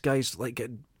jousting. These guys like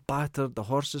get battered, the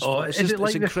horses. Oh, it's is just, it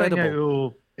like it's incredible. The thing out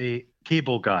of a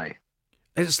Cable Guy?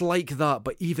 It's like that,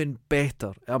 but even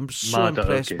better. I'm so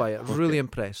impressed by it. Really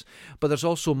impressed. But there's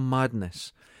also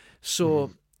madness.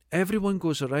 So everyone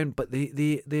goes around, but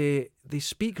they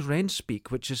speak Ren speak,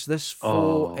 which is this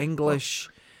faux English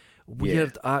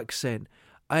weird accent.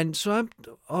 And so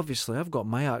I've got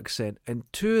my accent, and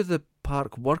two of the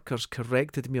park workers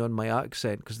corrected me on my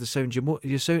accent because they sound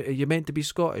you meant to be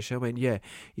Scottish. I went, yeah.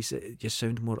 He said, you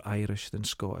sound more Irish than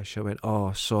Scottish. I went,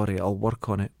 oh, sorry, I'll work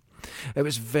on it. It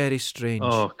was very strange.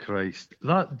 Oh Christ!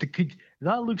 That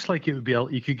looks like it would be.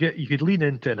 You could lean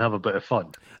into it and have a bit of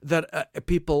fun. There,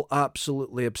 people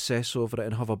absolutely obsess over it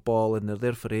and have a ball, and they're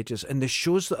there for ages. And the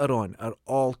shows that are on are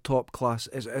all top class.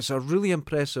 It's a really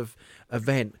impressive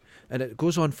event, and it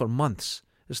goes on for months.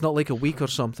 It's not like a week or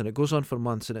something. It goes on for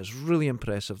months, and it's really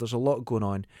impressive. There's a lot going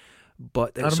on,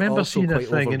 but it's I remember also seeing a quite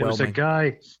thing, and it was a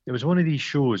guy. It was one of these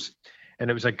shows, and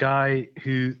it was a guy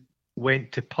who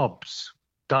went to pubs,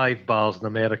 dive bars in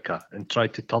America, and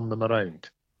tried to turn them around.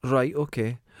 Right.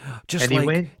 Okay. Just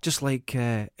like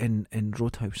in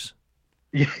Roadhouse.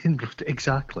 Yeah,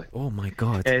 exactly. Oh my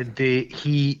God. And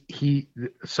he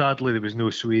sadly there was no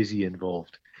Swayze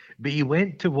involved, but he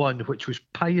went to one which was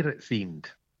pirate themed.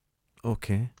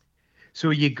 Okay. So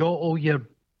you got all your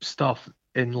stuff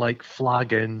in like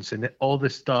flagons, and all the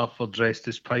staff were dressed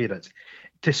as pirates.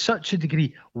 To such a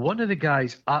degree, one of the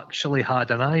guys actually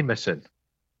had an eye missing.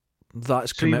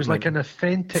 That's so he was like an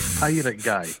authentic pirate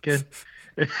guy.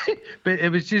 But it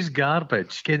was just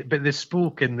garbage. But they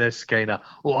spoke in this kind of,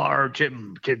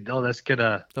 Jim, all this kind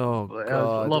of,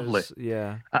 lovely.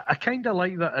 Yeah. I kind of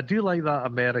like that. I do like that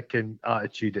American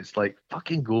attitude. It's like,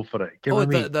 fucking go for it. You know what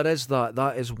I mean? There is that.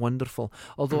 That is wonderful.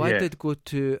 Although I did go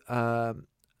to a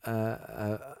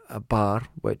bar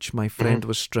which my friend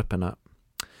was stripping at.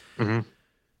 Mm-hmm.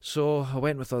 So I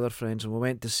went with other friends and we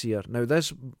went to see her. Now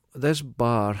this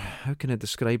bar, how can I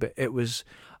describe it? It was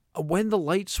when the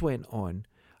lights went on,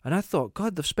 and I thought,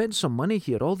 God, they've spent some money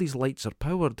here. All these lights are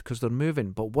powered because they're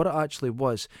moving. But what it actually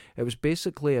was, it was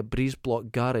basically a breeze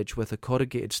block garage with a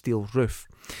corrugated steel roof.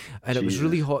 And it was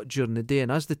really hot during the day.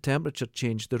 And as the temperature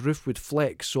changed, the roof would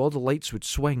flex, so all the lights would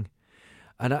swing.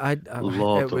 And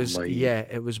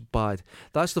it was bad.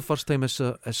 That's the first time I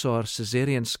saw her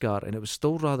cesarean scar, and it was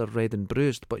still rather red and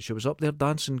bruised, but she was up there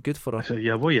dancing, good for her. So,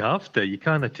 yeah, well, you have to. You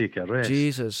can't take a rest.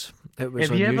 Jesus, it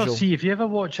was unusual. If you ever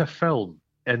watch a film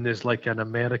and there's like an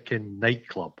American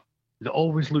nightclub, they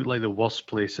always look like the worst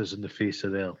places in the face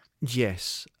of the earth.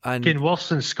 Yes. And worse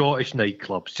than Scottish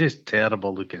nightclubs, just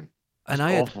terrible looking. And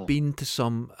I had been to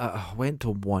some, I went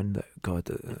to one that, God,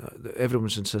 everyone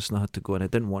was insisting I had to go, and I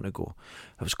didn't want to go.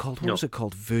 It was called, what was it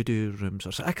called? Voodoo Rooms,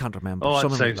 or something. I can't remember. Oh, that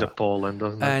sounds like appalling,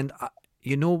 doesn't it? And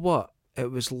you know what? It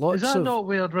was lots of... Is that not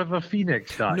where River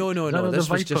Phoenix died? No. This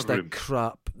was just a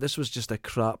crap place.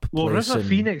 Well, River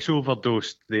Phoenix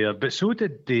overdosed there, but so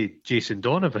did Jason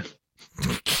Donovan.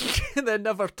 They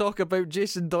never talk about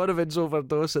Jason Donovan's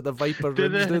overdose at the Viper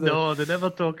Rooms, do they? No, they never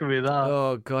talk about that.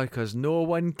 Oh, God, because no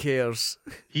one cares.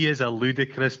 He is a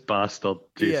ludicrous bastard,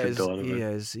 Jason Donovan. He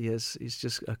is. He's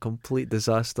just a complete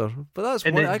disaster. But that's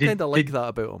what I kind of like that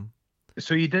about him.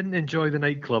 So you didn't enjoy the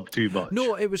nightclub too much?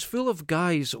 No, it was full of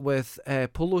guys with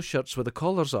polo shirts with the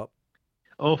collars up.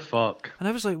 Oh, fuck. And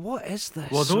I was like, what is this?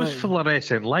 Well, those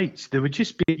fluorescent lights, they would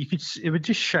just be, it would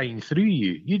just shine through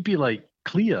you. You'd be like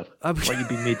clear, like you'd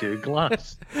been made out of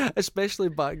glass. Especially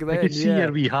back then. You could see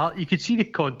your wee heart. You could see the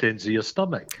contents of your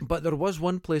stomach. But there was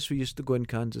one place we used to go in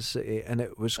Kansas City, and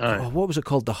it was what was it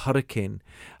called? The Hurricane.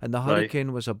 And the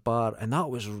Hurricane was a bar, and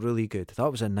that was really good. That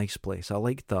was a nice place. I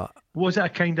liked that. Was it a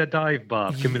kind of dive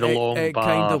bar? Give me the long bar. It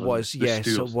kind of was. Yes,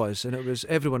 stools. it was, and it was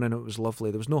everyone in it was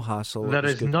lovely. There was no hassle. There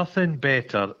is nothing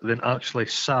better than actually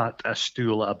sat a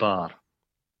stool at a bar.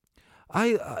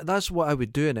 That's what I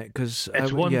would do in it, because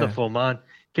it's wonderful, man.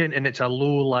 And it's a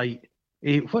low light.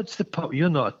 What's the pub? You're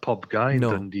not a pub guy in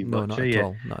Dundee, no, much, not at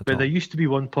all. But there used to be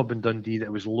one pub in Dundee that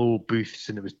was low booths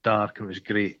and it was dark and it was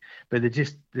great. But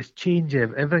this change,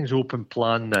 everything's open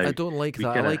plan now. I don't like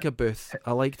that. I like a booth.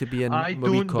 I like to be in. I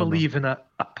don't believe in a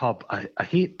pub. I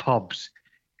hate pubs.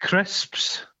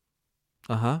 Crisps.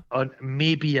 And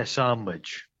maybe a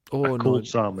sandwich. Oh, a cold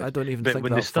sandwich. I don't even but think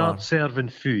when that they start far. serving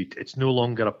food, it's no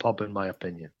longer a pub, in my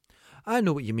opinion. I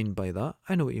know what you mean by that.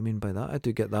 I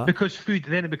do get that. Because food,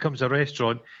 then it becomes a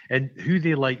restaurant, and who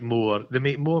they like more, they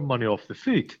make more money off the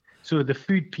food. So the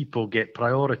food people get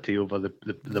priority over the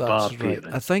bar Right. parents.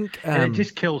 I think... and it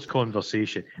just kills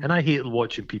conversation. And I hate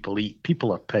watching people eat.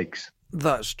 People are pigs.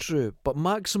 That's true. But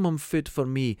maximum food for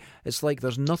me, it's like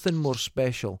there's nothing more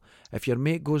special if your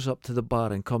mate goes up to the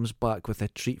bar and comes back with a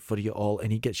treat for you all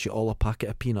and he gets you all a packet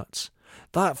of peanuts.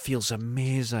 That feels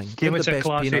amazing. Give us a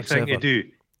classic thing to do.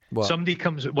 What? Somebody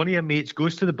comes, one of your mates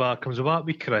goes to the bar, comes back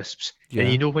with crisps, Yeah.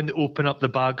 and you know when they open up the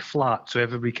bag flat so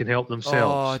everybody can help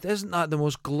themselves. Oh, isn't that the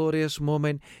most glorious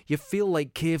moment? You feel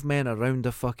like cavemen around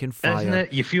a fucking fire. Isn't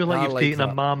it? You feel like you've taken that.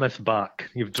 a mammoth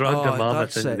back. You've dragged a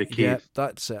mammoth into the cave. Yeah,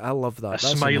 that's it. I love that. A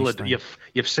smilodon.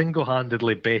 You've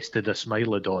single-handedly bested a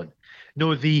smilodon.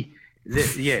 No,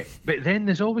 yeah, but then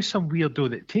there's always some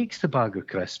weirdo that takes the bag of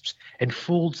crisps and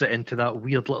folds it into that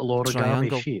weird little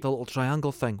origami shape. The little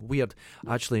triangle thing. Weird.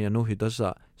 Actually, I know who does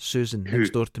that. Susan,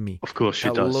 next door to me. Of course she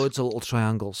does. Loads of little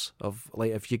triangles of,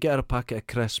 like, if you get her a packet of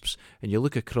crisps and you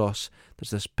look across,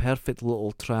 there's this perfect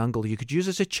little triangle you could use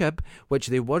as a chib, which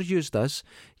they were used as.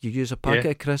 You use a packet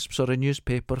of crisps or a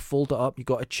newspaper, fold it up, you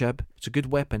got a chib. It's a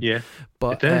good weapon. Yeah,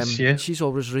 but it is, she's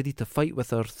always ready to fight with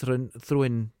her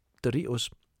throwing Doritos.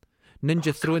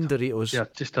 Ninja throwing Doritos. Yeah,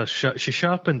 she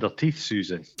sharpened her teeth,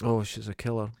 Susan. Oh, she's a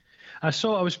killer. I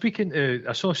saw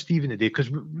Stephen today because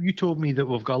you told me that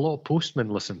we've got a lot of postmen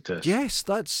listening to us. Yes,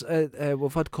 that's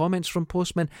we've had comments from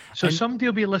postmen. So somebody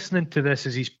will be listening to this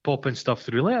as he's popping stuff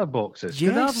through letterboxes.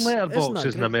 Do they have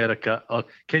letterboxes in America, or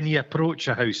can you approach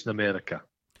a house in America?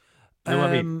 You know what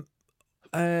I mean?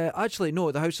 Actually,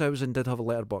 no. The house I was in did have a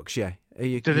letterbox. Yeah.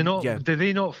 Do they not? Yeah. Do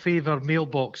they not favour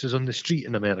mailboxes on the street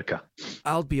in America?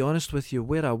 I'll be honest with you.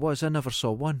 Where I was, I never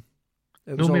saw one.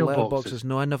 It was no all mailboxes. letterboxes.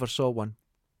 No, I never saw one.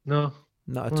 No,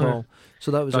 not at all.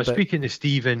 So that was. I was speaking to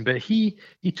Stephen, but he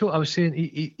told. I was saying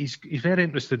he's very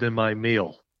interested in my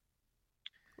mail.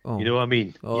 Oh, you know what I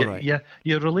mean? Right. Yeah,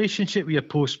 your relationship with your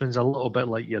postman's a little bit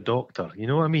like your doctor. You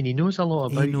know what I mean? He knows a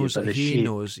lot about you. He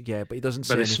knows, yeah, but he doesn't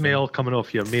say anything. anything. Smell coming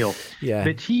off your mail. Yeah.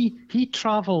 But he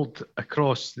travelled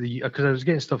across because I was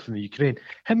getting stuff from the Ukraine.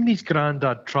 Him and his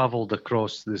granddad travelled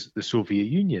across the Soviet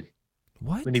Union.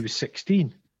 What? When he was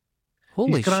 16.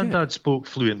 Holy his granddad spoke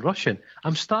fluent Russian.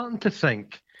 I'm starting to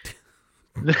think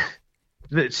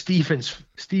that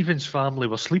Stephen's family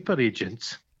were sleeper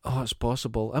agents. Oh, it's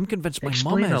possible. I'm convinced my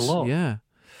Explain mum is. a lot. Yeah.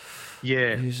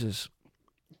 Yeah. Jesus.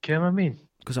 You know what I mean?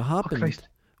 Because it happened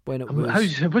when it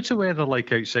was... What's the weather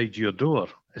like outside your door?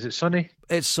 Is it sunny?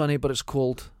 It's sunny, but it's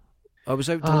cold. I was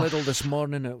out to Lidl this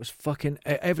morning and it was fucking...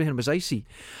 Everything was icy.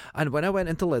 And when I went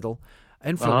into Lidl,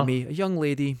 in front of me, a young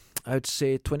lady, I would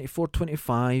say 24,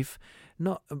 25...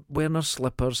 not wearing her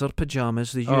slippers or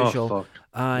pyjamas, the usual,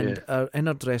 and in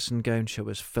her dressing gown, she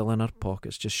was filling her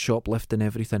pockets, just shoplifting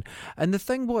everything. And the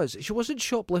thing was, she wasn't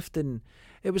shoplifting,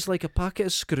 it was like a packet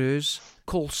of screws,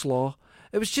 coleslaw.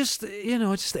 It was just,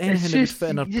 just anything that would fit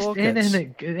in her pockets.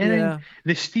 Anything.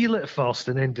 They steal it first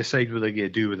and then decide what they're going to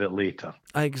do with it later.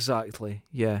 Exactly,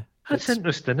 yeah. That's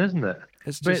interesting, isn't it?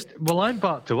 I'm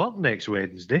back to work next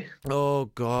Wednesday. Oh,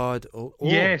 God. Oh.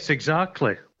 Yes,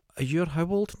 exactly. You're how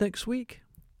old next week?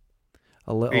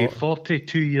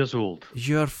 42 years old.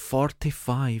 You're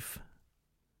 45.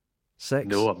 6?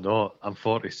 No, I'm not. I'm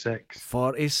 46.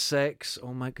 46.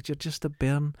 Oh my God, you're just a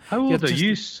bairn. How old are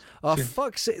you? Oh,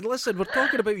 fuck's sake. Listen, we're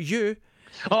talking about you.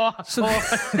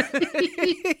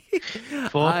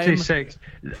 46.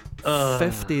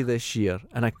 50 this year,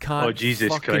 and I can't. Oh,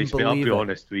 Jesus Christ, mate, I'll be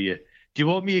honest with you. Do you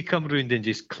want me to come round and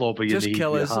just clobber your knee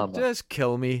with a hammer? Just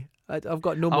kill me. I've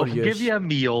got no more use. I'll give you a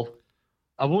meal.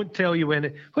 I won't tell you when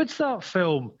it... What's that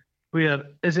film where...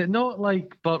 Is it not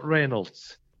like Burt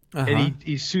Reynolds? And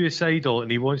he's suicidal and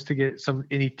he wants to get some...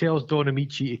 And he tells Don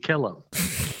Amici to kill him.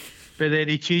 But then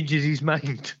he changes his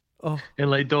mind. Oh. And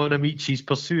like Don Amici's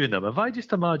pursuing him. Have I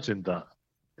just imagined that?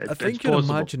 I think you're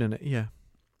imagining it, yeah.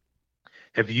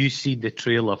 Have you seen the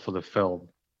trailer for the film?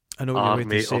 I know what you're going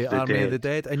to say. Army of the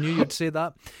Dead. I knew you'd say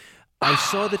that. I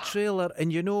saw the trailer,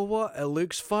 and you know what? It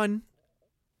looks fun.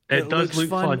 It does look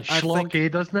fun.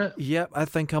 Schlocky, doesn't it? Yep, I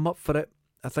think I'm up for it.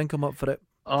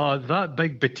 Oh, that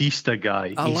big Batista guy.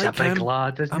 He's a big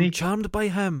lad, isn't he? I'm charmed by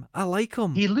him. I like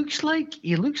him. He looks like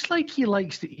he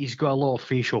likes. He's got a lot of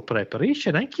facial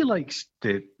preparation. I think he likes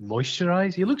to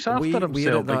moisturise. He looks after himself.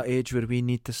 We're at that age where we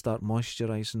need to start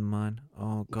moisturising, man.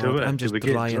 Oh God, I'm just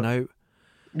drying out.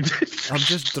 I'm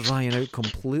just drying out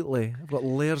completely. I've got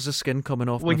layers of skin coming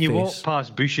off when my face. When you walk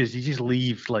past bushes, you just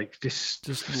leave like just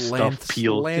length, stuff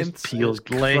peeled. Length, just peeled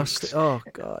length. Oh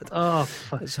God. Oh,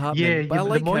 it's happening. Yeah, but I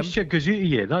like the moisture goes out of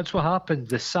you. That's what happens.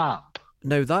 The sap.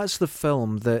 Now, that's the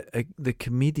film that the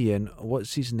comedian,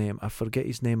 what's his name? I forget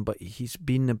his name, but he's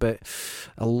been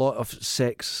a lot of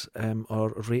sex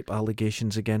or rape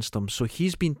allegations against him. So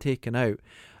he's been taken out.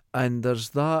 And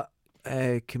there's that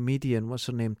comedian, what's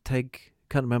her name? Tig.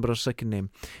 Can't remember her second name.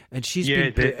 And she's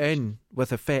been put in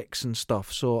with effects and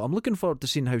stuff. So I'm looking forward to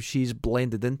seeing how she's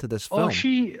blended into this film.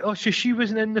 So she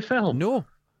wasn't in the film?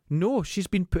 No, she's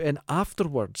been put in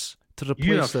afterwards to this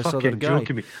replace other guy. You're fucking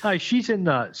joking me. Aye, she's in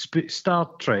that Star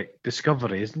Trek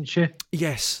Discovery, isn't she?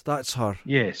 Yes, that's her.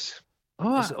 Yes.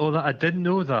 I didn't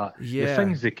know that. Yeah. The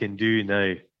things they can do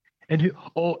now. And who?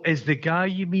 Oh, is the guy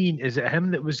you mean? Is it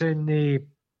him that was in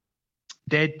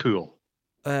Deadpool?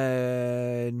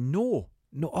 No.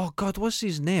 Oh God, what's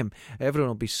his name? Everyone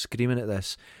will be screaming at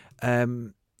this. It's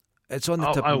on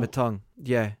the tip of my tongue.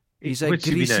 Yeah, he's a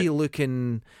greasy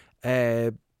looking.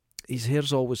 His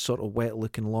hair's always sort of wet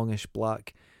looking, longish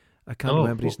black. I can't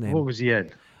remember his name. What was he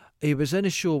in? He was in a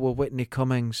show with Whitney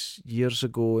Cummings years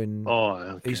ago, and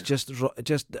he's just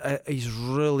he's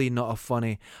really not a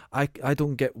funny. I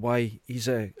don't get why he's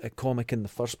a comic in the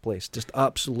first place. Just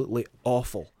absolutely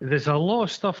awful. There's a lot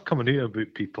of stuff coming out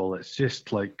about people. It's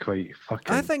just like quite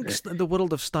fucking. I think the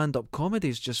world of stand-up comedy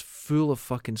is just full of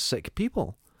fucking sick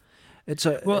people. I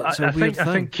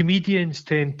think comedians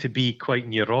tend to be quite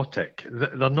neurotic.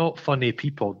 They're not funny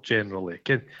people generally.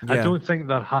 I don't think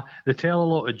they tell a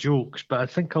lot of jokes, but I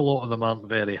think a lot of them aren't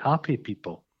very happy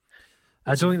people.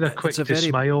 I don't think they're quick to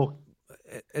smile.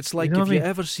 It's like, have you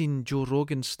ever seen Joe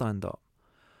Rogan stand up?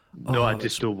 No, I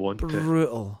just don't want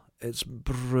brutal. It's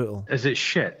brutal. Is it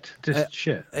shit? Just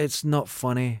shit. It's not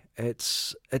funny.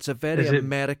 It's a very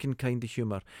American kind of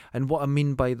humour. And what I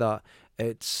mean by that,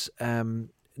 it's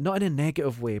not in a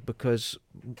negative way, because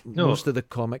most of the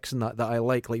comics and that I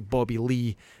like Bobby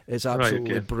Lee, is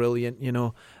absolutely brilliant, you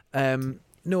know.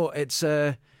 No, it's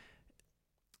right.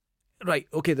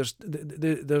 Okay, there's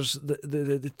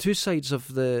the two sides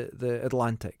of the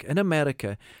Atlantic. In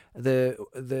America,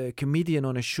 the comedian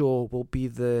on a show will be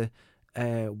the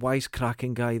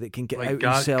wisecracking guy that can get out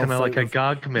himself, kind of like a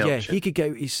gag merchant. Yeah, he could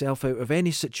get himself out of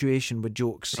any situation with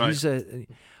jokes. Right. He's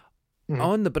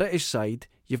on the British side,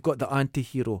 you've got the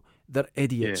anti-hero. They're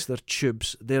idiots. They're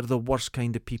tubes. They're the worst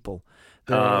kind of people.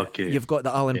 You've got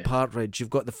the Alan Partridge. You've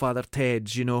got the Father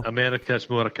Teds, you know. America's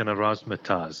more a kind of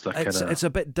razzmatazz. It's a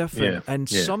bit different. And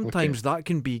sometimes that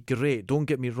can be great. Don't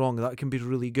get me wrong. That can be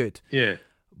really good. Yeah.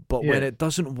 But when it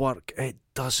doesn't work, it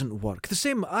doesn't work. The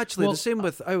same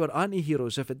with our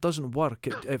anti-heroes. If it doesn't work,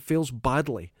 it fails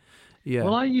badly. Yeah.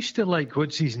 Well, I used to like,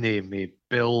 what's his name?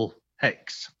 Bill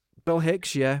Hicks. Bill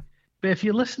Hicks, yeah. But if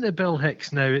you listen to Bill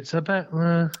Hicks now, it's a bit.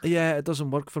 Yeah, it doesn't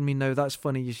work for me now. That's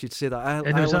funny you should say that.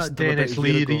 And was that Dennis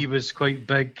Leary was quite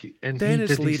big. And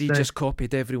Dennis Leary just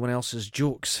copied everyone else's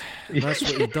jokes. That's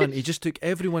what he'd done. He just took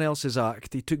everyone else's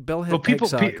act. He took Bill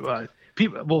Hicks' act.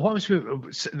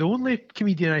 The only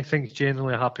comedian I think is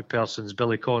generally a happy person is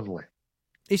Billy Connolly.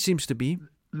 He seems to be.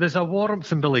 There's a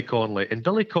warmth in Billy Connolly, and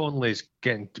Billy Connolly's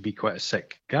getting to be quite a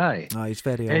sick guy. He's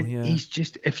very ill, yeah. He's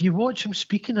just, if you watch him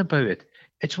speaking about it,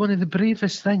 it's one of the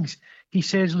bravest things. He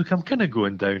says, look, I'm kind of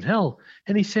going downhill.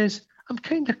 And he says, I'm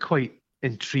kind of quite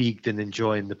intrigued and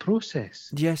enjoying the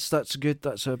process. Yes, that's good.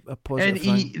 That's a positive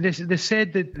thing. And they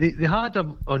said that they had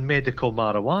him on medical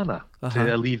marijuana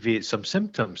to alleviate some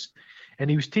symptoms. And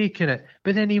he was taking it.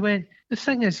 But then he went, the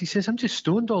thing is, he says, I'm just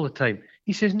stoned all the time.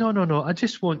 He says, no, I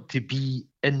just want to be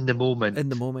in the moment. In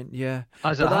the moment, yeah.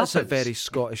 That's a very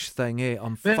Scottish thing, eh?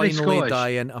 I'm finally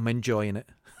dying, I'm enjoying it.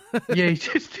 Yeah,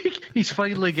 he's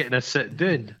finally getting a sit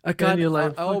down. I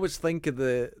always think of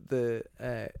that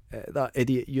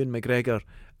idiot Ewan McGregor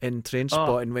in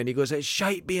Trainspotting when he goes, it's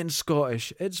shite being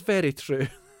Scottish. It's very true.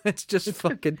 It's just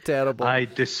fucking terrible. I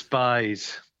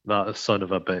despise that son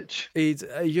of a bitch.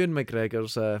 Ewan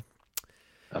McGregor's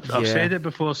I've said it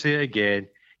before, say it again.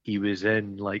 He was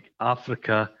in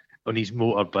Africa on his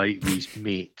motorbike with his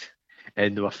mate,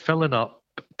 and they were filling up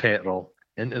petrol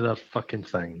into their fucking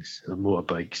things, their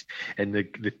motorbikes, and the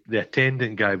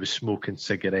attendant guy was smoking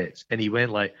cigarettes, and he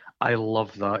went like, I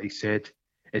love that. He said,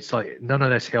 it's like none of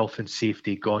this health and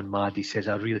safety gone mad. He says,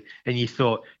 and you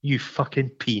thought, you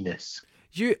fucking penis.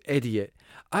 You idiot.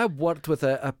 I worked with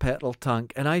a petrol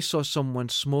tank, and I saw someone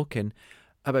smoking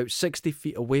about 60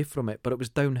 feet away from it, but it was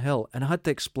downhill, and I had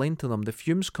to explain to them the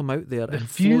fumes come out there and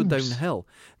flow downhill.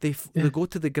 They go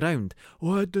to the ground.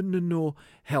 I didn't know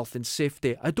health and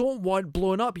safety. I don't want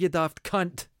blown up, you daft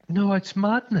cunt. No, it's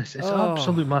madness. It's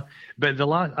absolute mad. But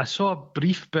I saw a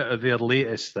brief bit of their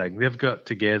latest thing. They've got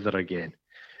together again,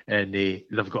 and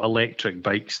they've got electric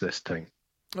bikes this time.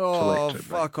 Oh,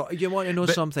 fuck off. You want to know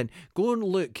something? Go and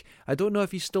look. I don't know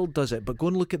if he still does it, but go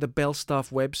and look at the Belstaff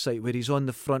website where he's on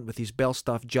the front with his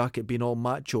Belstaff jacket being all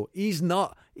macho. He's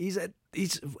not.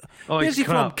 Where's he crap.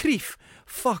 from? Crieff.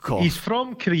 Fuck off. He's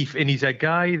from Crieff, and he's a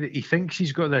guy that he thinks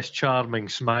he's got this charming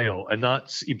smile, and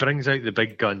he brings out the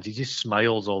big guns. He just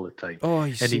smiles all the time. Oh,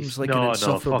 he seems like an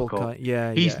insufferable guy.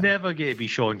 Yeah, he's never going to be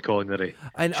Sean Connery.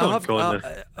 And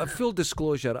a full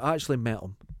disclosure, I actually met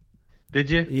him. Did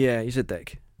you? Yeah, he's a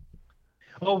dick.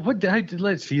 Oh,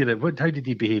 let's hear it. How did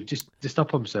he behave? Just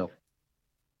up himself?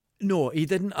 No, he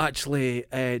didn't actually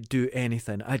do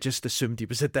anything. I just assumed he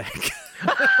was a dick.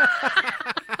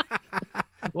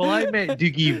 Well, I met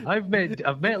Doogie. I've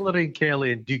met Lorraine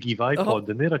Kelly and Doogie Vipond,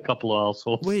 and they're a couple of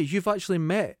assholes. Wait, you've actually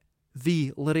met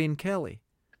the Lorraine Kelly?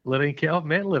 I've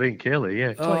met Lorraine Kelly,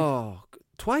 yeah. Twice. Oh,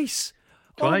 twice?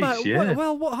 Yeah.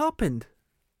 What happened?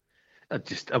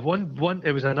 One.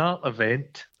 It was an art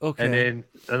event, okay, and then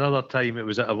another time it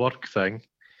was at a work thing,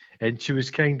 and she was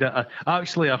kind of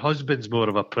actually her husband's more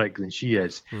of a prick than she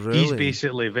is. Really? He's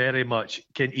basically very much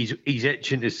he's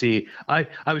itching to say I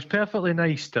was perfectly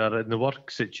nice to her in the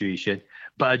work situation,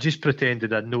 but I just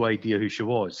pretended I had no idea who she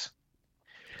was,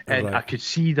 and I could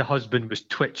see the husband was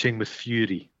twitching with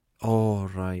fury. Oh,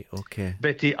 right, okay.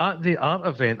 But at the art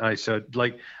event, I said,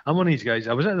 like, I'm one of these guys.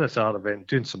 I was at this art event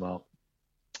doing some art.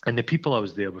 And the people I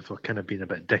was there with were kind of being a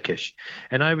bit dickish.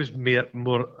 And I was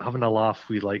more having a laugh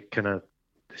with, like, kind of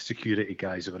the security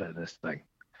guys who were at this thing.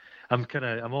 I'm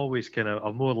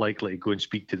more likely to go and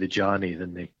speak to the Johnny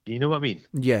than you know what I mean?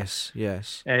 Yes.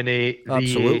 And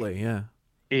absolutely, yeah.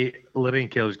 Lorraine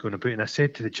Kelly was going about, and I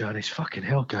said to the Johnny's, fucking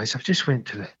hell, guys, I went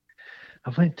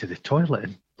to the toilet,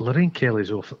 and Lorraine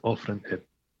Kelly's offering to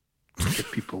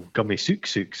give people gummy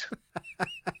souks.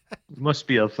 Must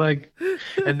be a thing.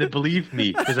 And they believe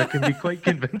me, because I can be quite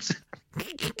convincing.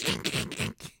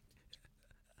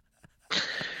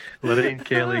 Lorraine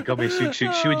Kelly, gummy souks.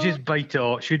 She would just bite it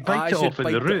off. She would bite it off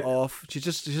in the root. She's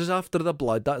just after the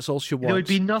blood. That's all she wants. There would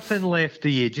be nothing left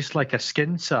of you, just like a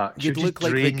skin sack. You'd look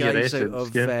like the guys out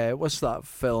of what's that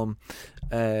film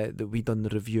that we done the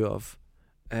review of?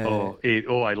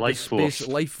 Life Force.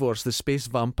 Life Force, the space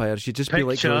vampires. You'd just be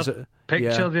like those.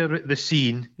 Picture the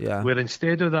scene where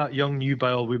instead of that young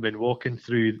nubile woman walking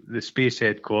through the space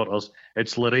headquarters,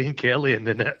 it's Lorraine Kelly in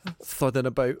the net. Thudding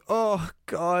about. Oh,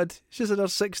 God. She's in her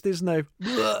 60s now.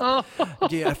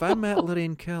 Yeah, if I met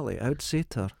Lorraine Kelly, I would say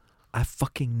to her, I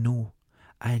fucking know.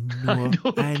 I know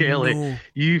Kelly.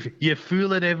 You're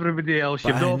fooling everybody else.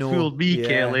 You've not fooled me,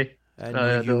 Kelly. I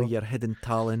know your hidden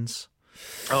talents.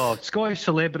 Oh, Scottish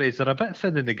celebrities are a bit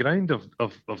thin in the ground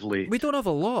of late. We don't have a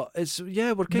lot.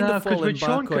 We're kind of falling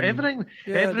back on everything.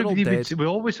 We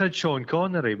always had Sean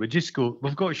Connery. We just go,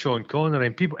 we've got Sean Connery,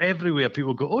 and people everywhere.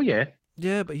 People go, oh yeah,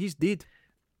 but he's dead.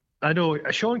 I know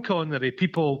Sean Connery.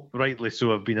 People, rightly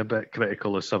so, have been a bit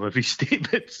critical of some of his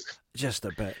statements. Just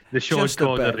a bit. The Sean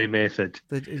Connery method.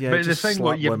 But the thing,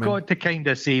 you've got to kind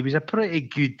of say, he was a pretty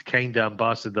good kind of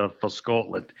ambassador for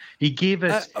Scotland. He gave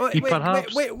us.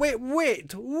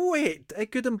 Wait! A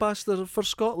good ambassador for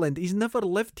Scotland. He's never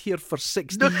lived here for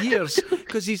 60 years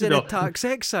because he's in a tax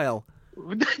exile.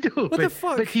 What the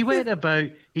fuck? But he went about.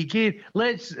 He gave.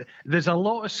 There's a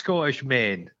lot of Scottish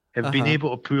men have been able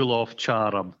to pull off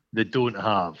charm they don't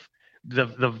have.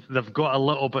 They've got a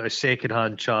little bit of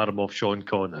second-hand charm of Sean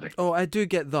Connery. Oh, I do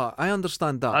get that. I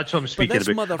understand that. That's what I'm speaking but this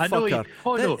about.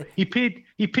 Motherfucker,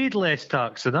 he paid less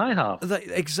tax than I have.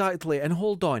 Exactly. And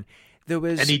hold on,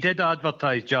 and he did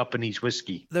advertise Japanese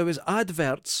whiskey. There was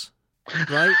adverts,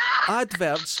 right?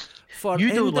 Adverts for you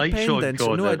don't independence. Like Sean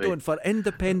Connery. No, I don't. For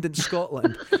independent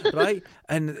Scotland, right?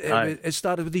 And it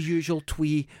started with the usual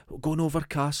twee going over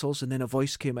castles, and then a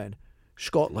voice came in.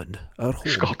 Scotland, our home.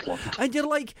 Scotland. And you're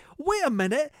like, wait a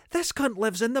minute, this cunt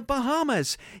lives in the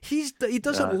Bahamas. He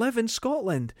doesn't live in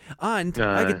Scotland. And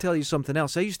I can tell you something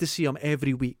else. I used to see him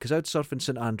every week because I'd surf in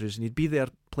St Andrews and he'd be there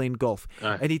playing golf.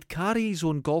 And he'd carry his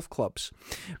own golf clubs.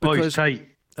 He's tight.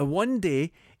 One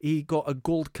day he got a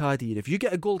gold caddy. And if you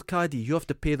get a gold caddy, you have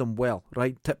to pay them well,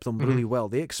 right? Tip them really well.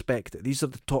 They expect it. These are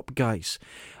the top guys.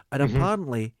 And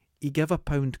apparently he gave a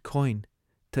 £1 coin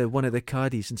to one of the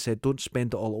caddies and said, don't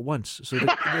spend it all at once. So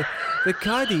the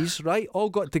caddies, right, all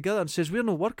got together and says, we're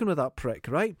not working with that prick,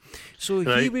 right? So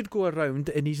he would go around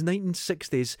in his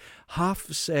 1960s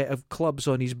half set of clubs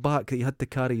on his back that he had to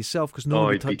carry himself because no one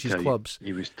would touch his clubs.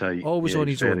 He was tight. Always on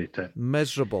his own. Tight.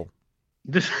 Miserable.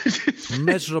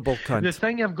 Miserable cunt. The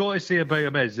thing I've got to say about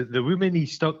him is that the woman he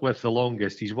stuck with the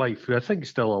longest, his wife, who I think is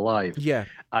still alive, yeah,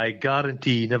 I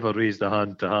guarantee he never raised a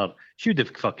hand to her. She would have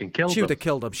fucking killed him. She would have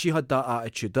killed him. She had that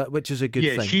attitude, which is a good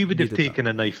thing. Yeah, she would have taken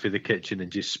a knife for the kitchen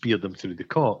and just speared him through the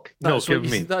cock. That's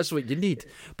what you need.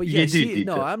 But yeah,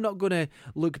 I'm not going to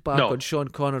look back on Sean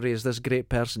Connery as this great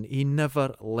person. He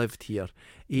never lived here.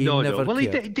 He never Well,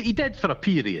 cared. He did for a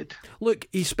period. Look,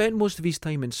 he spent most of his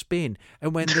time in Spain,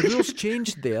 and when the rules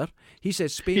changed there, he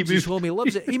said Spain's his home, he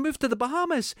loves it. He moved to the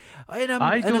Bahamas. I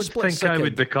don't think I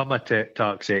would become a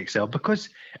tax XL because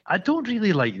I don't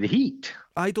really like the heat.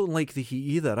 I don't like the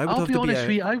heat either. I'll be honest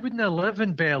with you, I wouldn't live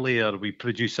in Bel Air with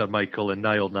producer Michael and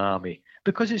Niall Nami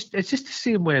because it's just the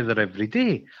same weather every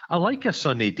day. I like a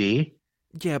sunny day.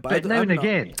 Yeah, but now and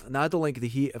again. No, I don't like the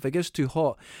heat. If it gets too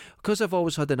hot, because I've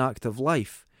always had an active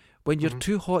life, when you're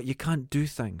too hot, you can't do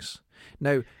things.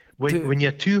 Now, when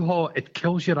you're too hot, it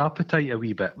kills your appetite a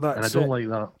wee bit, and I don't like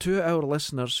that. To our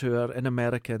listeners who are in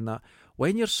America and that,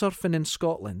 when you're surfing in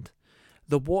Scotland,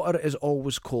 the water is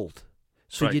always cold.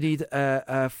 So you need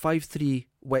a 5'3"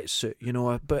 wetsuit,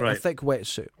 a thick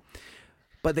wetsuit.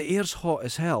 But the air's hot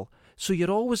as hell. So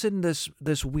you're always in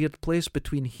this weird place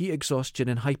between heat exhaustion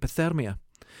and hypothermia.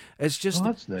 It's just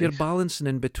you're balancing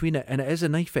in between it, and it is a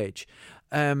knife edge.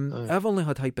 I've only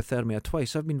had hypothermia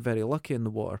twice. I've been very lucky in the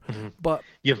water. But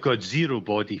you've got zero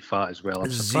body fat as well.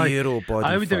 Zero body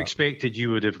fat. I would have expected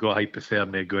you would have got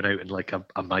hypothermia going out in like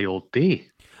a mild day.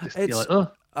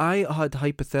 I had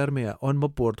hypothermia on my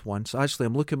board once. Actually,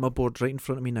 I'm looking at my board right in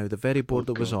front of me now. The very board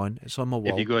that was on. It's on my wall.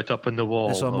 Have you got it up on the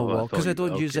wall? It's on my wall because I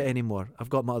don't use it anymore. I've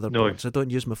got my other boards. I don't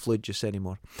use my fluid juice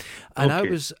anymore. And I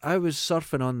was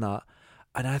surfing on that,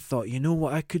 and I thought, you know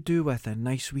what I could do with a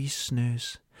nice wee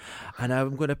snooze, and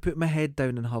I'm going to put my head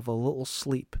down and have a little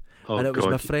sleep. And it was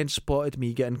my friend spotted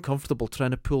me getting comfortable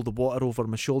trying to pull the water over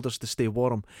my shoulders to stay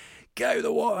warm. Get out of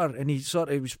the water! And he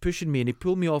was pushing me and he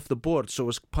pulled me off the board, so I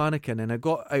was panicking and I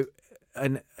got out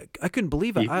and I couldn't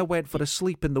believe it. I went for a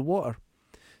sleep in the water.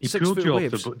 He pulled you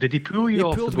off the boat. Did he pull you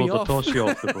off the boat or toss you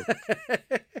off the boat?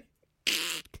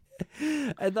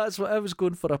 And that's what I was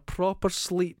going for, a proper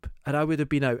sleep, and I would have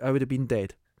been out. I would have been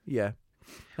dead. Yeah.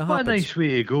 What a nice way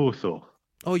to go, though.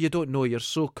 Oh, you don't know. You're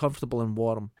so comfortable and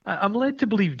warm. I'm led to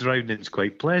believe drowning's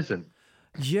quite pleasant.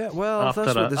 Yeah, well,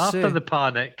 that's what they say. After the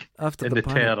panic and the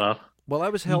terror. Well, I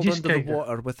was held under the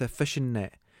water with a fishing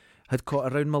net. Had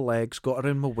caught around my legs, got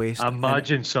around my waist.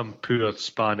 Imagine some poor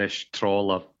Spanish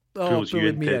trawler pulls you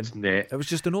into its net. It was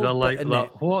just an old bit of net.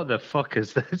 What the fuck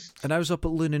is this? And I was up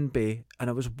at Lunan Bay, and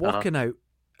I was walking out,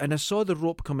 and I saw the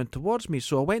rope coming towards me,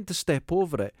 so I went to step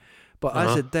over it. But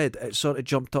as I did, it sort of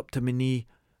jumped up to my knee,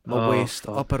 my waist,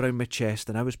 up around my chest,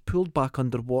 and I was pulled back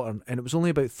underwater, and it was only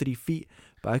about 3 feet,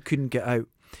 but I couldn't get out.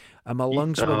 And my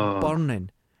lungs were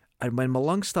burning. And when my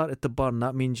lungs started to burn,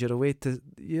 that means you're away to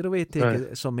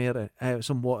take some air,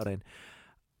 some water in.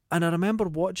 And I remember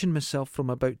watching myself from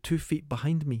about 2 feet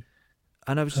behind me,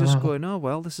 and I was just going, "Oh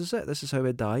well, this is it. This is how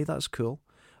I die. That's cool.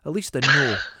 At least I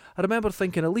know." I remember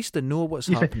thinking, "At least I know what's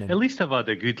happening. At least I've had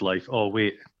a good life." Oh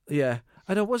wait, yeah.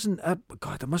 And I wasn't.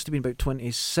 God, I must have been about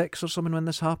 26 or something when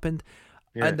this happened,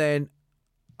 and then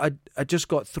I just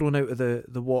got thrown out of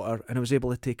the water, and I was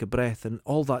able to take a breath, and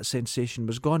all that sensation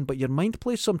was gone. But your mind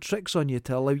plays some tricks on you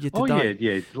to allow you to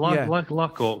die.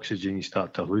 Lack oxygen, you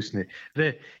start to hallucinate.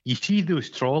 You see those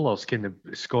trawlers, kind of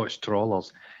Scotch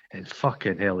trawlers, and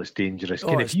fucking hell, it's dangerous.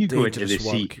 If you go into the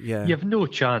sea, you have no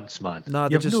chance, man. Nah,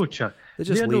 you have no chance.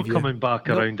 They're not coming back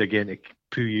around Nope. again to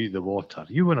poo you out the water.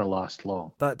 You won't last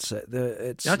long. That's it.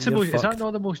 Is that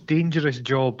not the most dangerous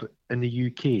job in the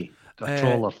UK? A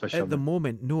trawler fisherman. At the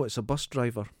moment, no, it's a bus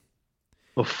driver.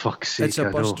 Oh, fuck's sake. It's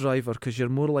a bus driver because you're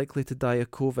more likely to die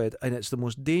of COVID, and it's the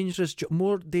most dangerous,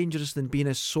 more dangerous than being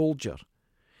a soldier.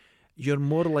 You're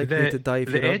more likely to die if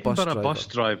you're a bus driver. The Edinburgh bus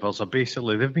drivers are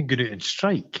basically, they've been going out and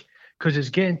strike because it's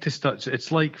getting to start.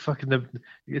 It's like fucking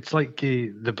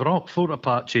the Bronx, Fort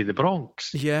Apache, the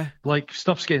Bronx. Yeah. Like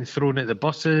stuff's getting thrown at the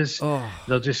buses. Oh,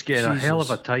 they're just getting a hell of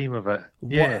a time of it.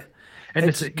 Yeah.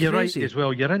 And you're right as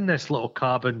well. You're in this little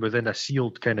cabin within a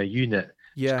sealed kind of unit.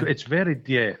 Yeah. It's very,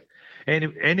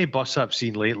 Any bus I've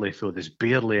seen lately, though, there's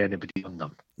barely anybody on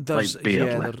them. Barely.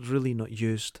 Yeah, they're really not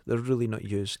used. But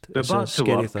it's back a scary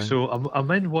to work. thing. So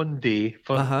I'm in one day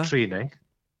for training.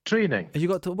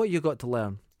 What you got to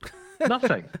learn?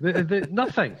 Nothing.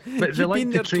 Nothing. But they You've like been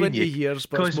to there train 20 you years,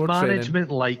 but because it's more management training.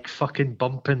 like fucking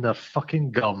bumping their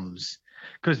fucking gums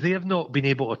because they have not been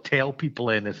able to tell people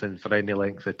anything for any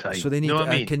length of time. So they need know what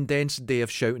I mean? condensed day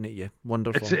of shouting at you.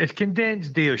 Wonderful. It's a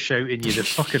condensed day of shouting you. They're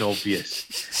fucking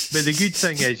obvious. But the good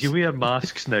thing is you wear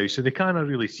masks now, so they can't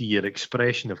really see your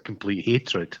expression of complete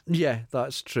hatred. Yeah,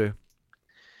 that's true.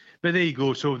 But there you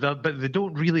go. So, but they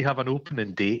don't really have an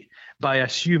opening date. But I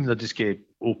assume they're just going to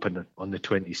open on the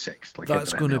 26th. Like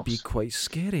that's going to be else. quite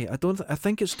scary. I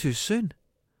think it's too soon.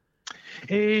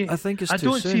 I think it's I too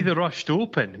don't soon. see the rush to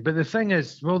open. But the thing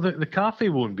is, well, the cafe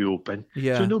won't be open.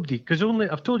 Yeah. So nobody, because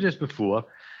I've told you this before.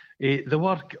 The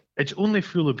work, it's only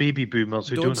full of baby boomers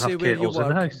who don't have kettles in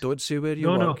the house. Don't say where you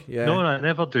work. No, I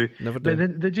never do. Never do. But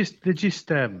they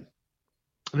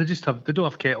don't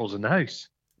have kettles in the house.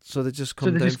 So they just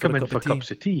come in for cups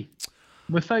of tea.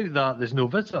 Without that, there's no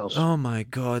visitors. Oh my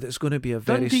God, it's going to be a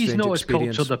very Dundee's strange not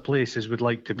experience. as cultured a place as we'd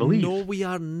like to believe. No, we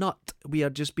are not. We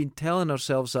have just been telling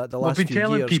ourselves that the last few years.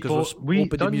 We've been telling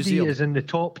people Dundee is in the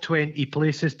top 20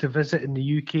 places to visit in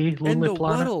the UK. Lonely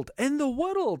Planet. In the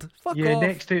world. Fuck off. Yeah,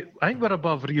 next to, I think we're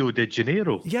above Rio de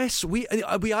Janeiro. Yes, we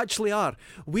actually are.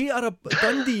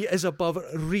 Dundee is above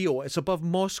Rio. It's above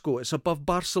Moscow. It's above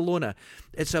Barcelona.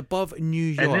 It's above New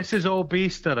York. And this is all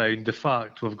based around the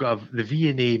fact we've got the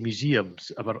V&A museums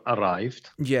have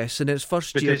arrived. Yes, in its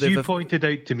first but year. As you pointed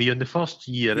out to me, on the first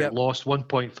year, Yep. It lost on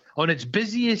its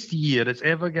busiest year it's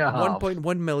ever going to have.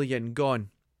 1.1 million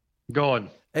gone.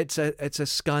 It's a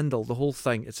scandal. The whole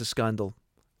thing. It's a scandal.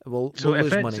 We'll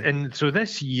lose money. And so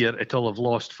this year it'll have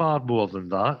lost far more than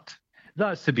that.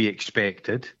 That's to be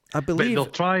expected. I believe.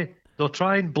 But they'll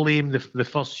try and blame the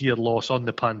first year loss on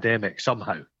the pandemic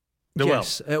somehow. They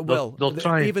yes, will. it will. They'll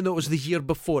try. Even though it was the year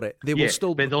before it, they will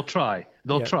still. But they'll try.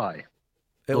 They'll try.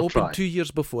 It opened 2 years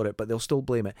before it, but they'll still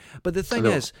blame it. But the thing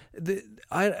is,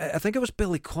 I think it was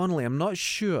Billy Connolly. I'm not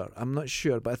sure,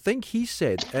 but I think he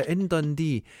said in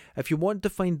Dundee, if you want to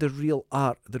find the real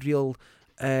art, the real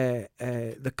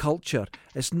the culture,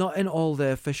 it's not in all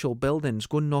the official buildings.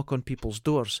 Go knock on people's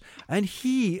doors. And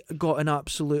he got an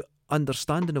absolute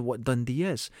understanding of what Dundee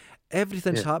is.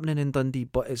 Everything's happening in Dundee,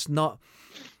 but it's not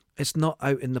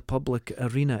out in the public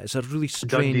arena. It's a really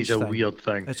strange thing. Dundee's a weird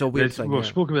thing. It's a weird thing. We've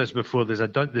spoken about this before.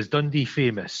 There's Dundee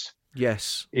Famous.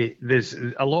 Yes. There's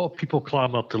a lot of people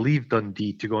clamour to leave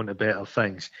Dundee to go into better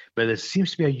things, but there seems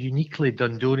to be a uniquely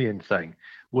Dundonian thing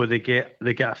where they get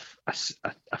a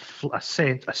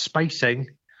spicing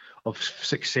of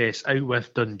success out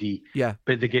with Dundee. Yeah.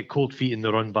 But they get cold feet and they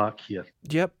run back here.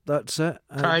 Yep, that's it.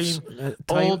 Name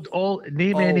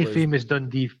any famous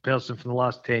Dundee person from the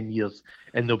last 10 years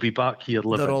and they'll be back here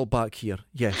living. They're all back here.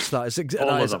 Yes, that is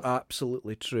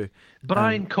absolutely true.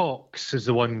 Brian Cox is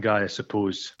the one guy, I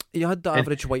suppose. He had the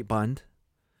average white band.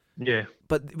 Yeah.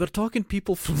 But we're talking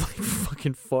people from like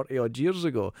fucking 40 odd years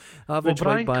ago. Average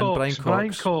white band, Brian Cox.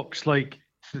 Brian Cox, like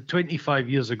 25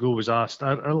 years ago, was asked,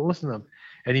 I listened to him,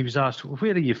 and he was asked,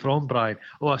 where are you from, Brian?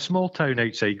 Oh, a small town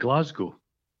outside Glasgow.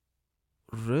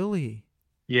 Really?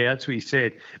 Yeah, that's what he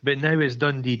said. But now it's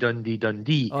Dundee.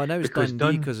 Oh, now it's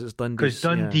Dundee because it's Dundee. Because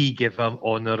Dundee give him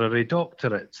honorary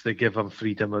doctorates. They give him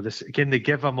freedom of this. Can they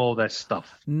give him all this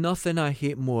stuff? Nothing I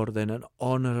hate more than an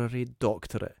honorary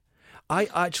doctorate. I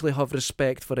actually have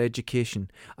respect for education.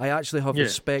 I actually have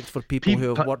respect for people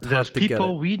who have worked hard to get it. There's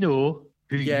people we know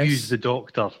who use the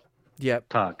doctor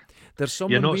tag. There's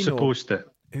someone You're not supposed to.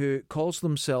 Who calls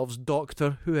themselves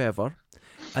Doctor Whoever,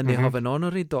 and they have an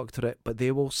honorary doctorate, but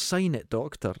they will sign it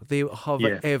Doctor. They have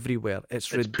it everywhere.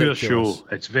 It's ridiculous. Poor show.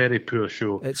 It's very poor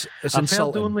show. It's I've insulting.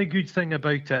 heard the only good thing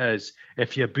about it is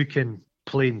if you're booking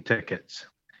plane tickets,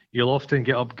 you'll often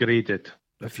get upgraded.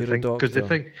 If you're a doctor.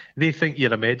 Because they think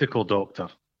you're a medical doctor.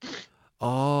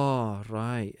 Oh,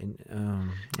 right. But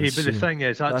the thing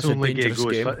is, that's only going to go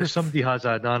if somebody has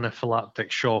an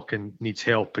anaphylactic shock and needs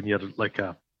help and you're like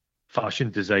a fashion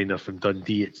designer from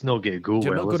Dundee, it's not going to go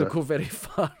You're well, not going to go very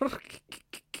far.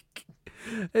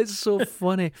 It's so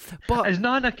funny. But as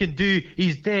Nana can do,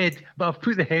 he's dead, but I've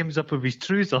put the hems up of his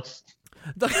trousers.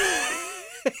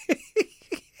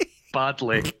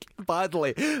 Badly,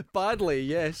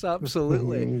 yes,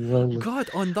 absolutely. God,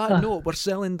 on that note, we're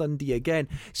selling Dundee again.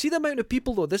 See the amount of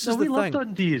people, though. This is the thing. We love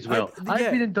Dundee as well.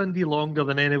 I've been in Dundee longer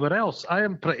than anywhere else. I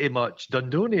am pretty much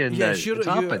Dundonian now. Yes,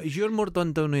 you're more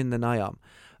Dundonian than I am.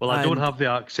 Well, I don't have the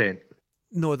accent.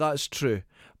 No, that's true.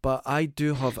 But I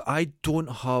don't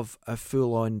have a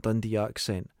full-on Dundee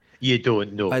accent. You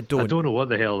don't know. I don't know what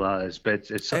the hell that is, but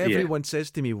it's everyone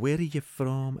says to me, "Where are you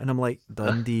from?" And I'm like,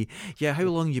 Dundee. Yeah, how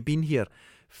long you been here?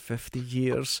 50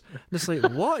 years. And it's like,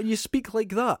 what? You speak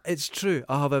like that? It's true.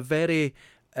 I have a very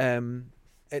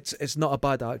it's not a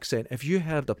bad accent. If you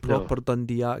heard a proper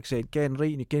Dundee accent, getting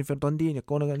right, and you came for Dundee, and you're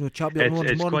going to chap your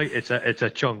morning. It's a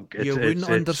chunk. You wouldn't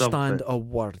understand a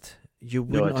word. You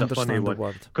wouldn't understand a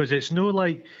word. Because it's no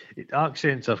like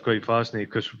accents are quite fascinating.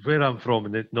 Because where I'm from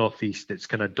in the northeast, it's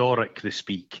kind of Doric they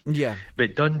speak. Yeah.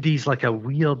 But Dundee's like a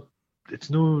weird.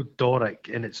 It's no Doric,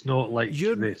 and it's not like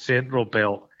the Central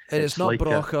Belt. And it's not like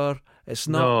Brocher. It's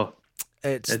not. No,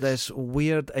 it's this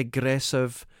weird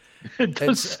aggressive. It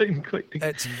does sound quite.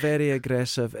 It's very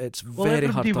aggressive. It's very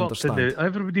hard to understand.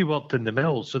 Everybody worked in the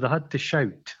mill, so they had to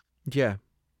shout. Yeah.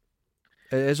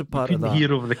 It is a part you of that. You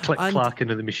hear over the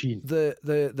click-clacking of the machine.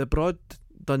 The broad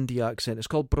Dundee accent, it's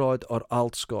called Broad or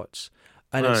Alt Scots,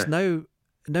 and it's now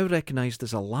recognised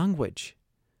as a language.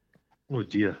 Oh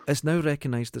dear. It's now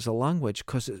recognised as a language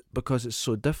because it's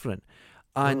so different.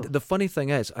 And the funny thing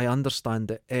is, I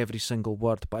understand it every single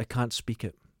word, but I can't speak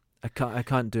it. I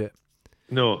can't do it.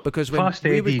 No, because when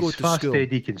we would go to school,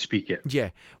 Eddie can speak it. Yeah,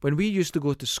 when we used to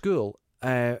go to school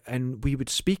and we would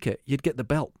speak it, you'd get the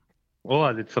belt. Oh,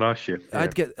 I'd thrash you. Yeah.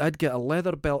 I'd get a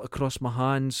leather belt across my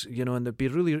hands, and there'd be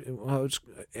really,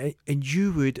 and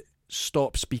you would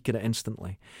stop speaking it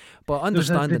instantly. But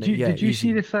understanding did you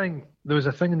see the thing? There was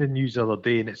a thing in the news the other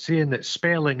day, and it's saying that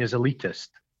spelling is elitist.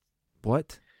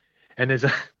 What? And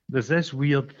there's this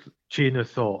weird chain of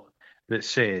thought that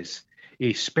says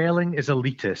spelling is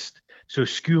elitist, so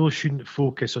schools shouldn't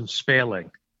focus on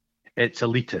spelling. It's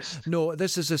elitist. No,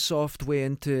 this is a soft way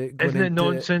into going Isn't it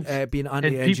nonsense? Being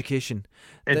anti-education.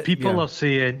 And people are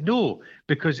saying no,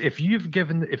 because if you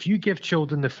give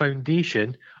children the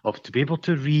foundation of to be able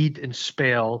to read and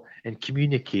spell and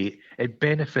communicate, it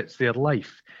benefits their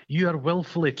life. You are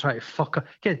willfully trying to fuck up.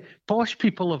 Again, posh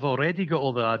people have already got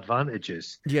all the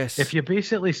advantages. Yes. If you're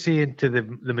basically saying to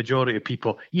the majority of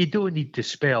people, you don't need to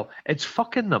spell, it's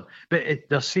fucking them. But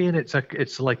they're saying it's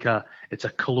a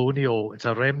colonial, it's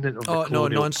a remnant of the colonial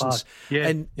no, nonsense. past. Yeah,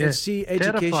 and see,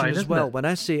 education terrifying, as well. it? When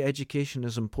I say education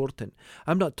is important,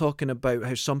 I'm not talking about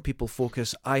how some people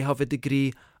focus. I have a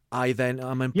degree,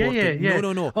 I'm important. Yeah.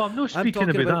 No. Oh, I'm not speaking I'm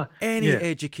talking about that. Any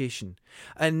education.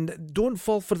 And don't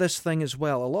fall for this thing as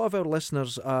well. A lot of our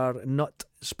listeners are nut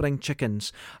spring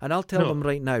chickens. And I'll tell them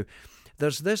right now,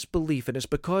 there's this belief, and it's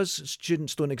because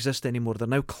students don't exist anymore. They're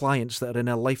now clients that are in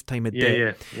a lifetime of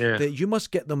debt. That you must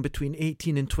get them between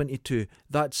 18 and 22.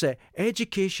 That's it.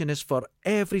 Education is for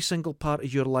every single part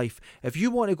of your life. If you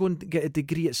want to go and get a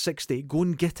degree at 60, go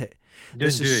and get it.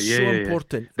 This is so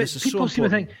important. But people see the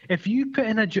thing. If you put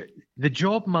in the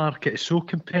job market is so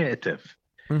competitive.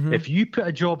 Mm-hmm. If you put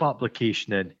a job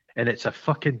application in and it's a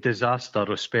fucking disaster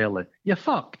with spelling, you're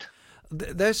fucked.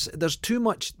 There's too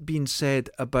much being said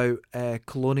about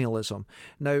colonialism.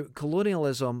 Now,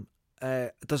 colonialism,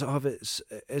 does it have is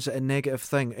it a negative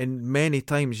thing? And many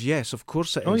times, yes, of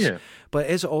course it is. Oh, yeah. But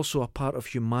is it also a part of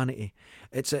humanity?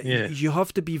 You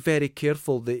have to be very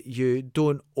careful that you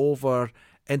don't over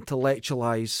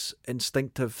intellectualize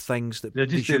instinctive things that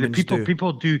humans do.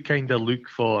 People do kind of look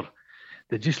for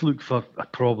a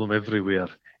problem everywhere.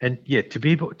 And to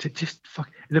be able to just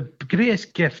the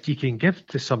greatest gift you can give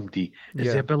to somebody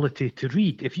is the ability to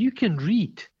read. If you can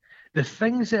read, the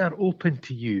things that are open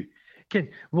to you.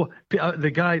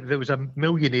 The guy that was a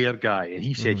millionaire guy, and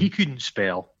he said he couldn't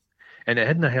spell, and it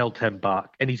hadn't held him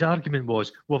back. And his argument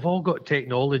was, we've all got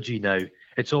technology now.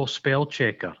 It's all spell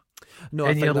checker. No,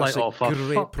 and I think that's a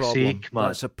great problem. Sake, man.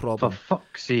 That's a problem. For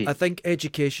fuck's sake. I think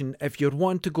education, if you're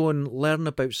wanting to go and learn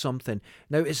about something,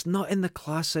 now it's not in the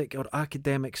classic or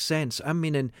academic sense. I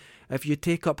mean, if you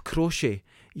take up crochet,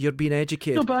 you're being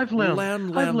educated. No, but I've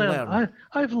learned. Learn.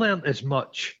 I've learned as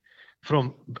much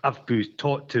from. I've been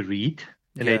taught to read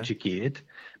and educated,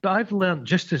 but I've learned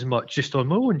just as much just on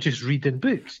my own, just reading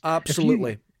books.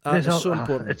 Absolutely. It's so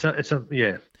important.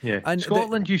 And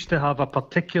Scotland used to have a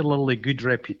particularly good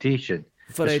reputation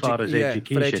for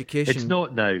education. It's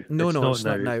not now. No, it's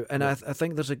not now. And I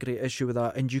think there's a great issue with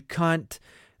that. And you can't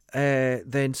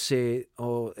then say,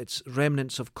 it's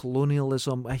remnants of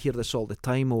colonialism. I hear this all the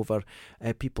time over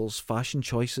people's fashion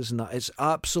choices and that. It's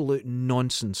absolute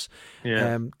nonsense.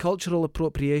 Yeah. Cultural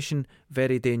appropriation,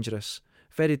 very dangerous.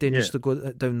 Very dangerous to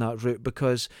go down that route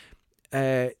because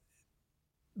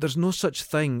there's no such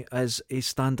thing as a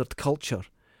standard culture.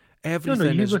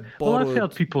 Everything is borrowed. I've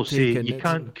heard people say you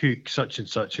can't cook such and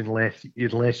such unless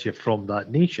you're from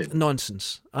that nation.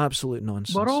 Nonsense. Absolute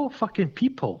nonsense. We're all fucking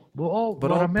people.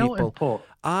 We're a melting pot.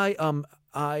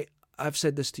 I've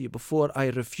said this to you before. I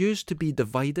refuse to be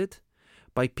divided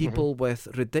by people with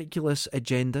ridiculous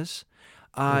agendas.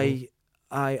 I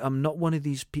am not one of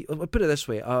these people. I'll put it this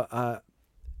way.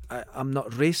 I'm not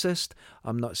racist.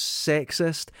 I'm not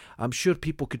sexist. I'm sure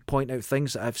people could point out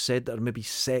things that I've said that are maybe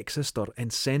sexist or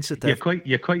insensitive.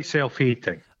 You're quite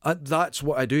self-hating. That's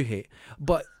what I do hate.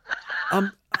 But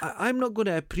I'm not going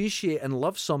to appreciate and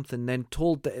love something then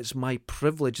told that it's my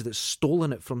privilege that's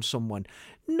stolen it from someone.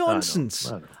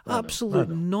 Nonsense. Absolute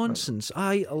nonsense.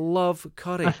 I love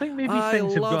curry. I think maybe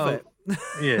things have got it.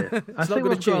 Yeah. I think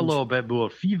we've got a little bit more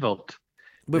fevered.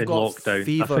 We've got lockdown.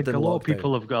 fevered I think in a lot of lockdown.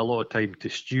 people have got a lot of time to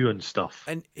stew and stuff.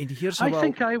 And here's how I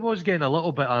think I was getting a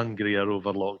little bit angrier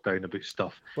over lockdown about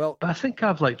stuff. Well, but I think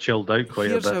I've chilled out quite a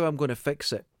bit. Here's how I'm going to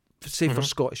fix it. Say for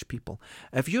Scottish people,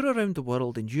 if you're around the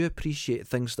world and you appreciate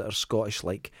things that are Scottish,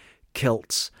 like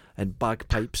kilts and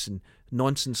bagpipes and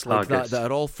nonsense like that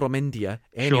are all from India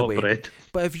anyway. Shortbread.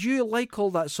 But if you like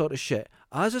all that sort of shit,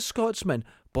 as a Scotsman,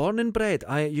 born and bred,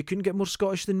 you couldn't get more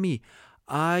Scottish than me.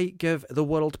 I give the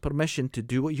world permission to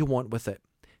do what you want with it.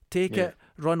 Take it,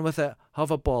 run with it,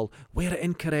 have a ball, wear it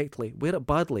incorrectly, wear it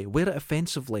badly, wear it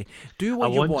offensively. Do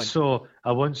what you want.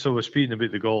 I once saw, speaking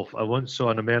about the golf, I once saw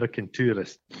an American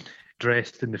tourist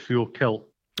dressed in the full kilt.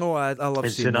 Oh, I love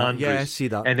seeing that. Yeah, I see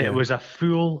that. And it was a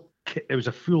full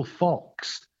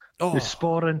fox. Oh. The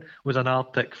sporran was an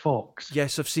Arctic fox.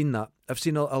 Yes, I've seen that. I've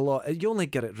seen a lot. You only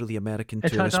get it really American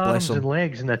tourists, bless them. It had arms and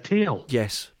legs and a tail.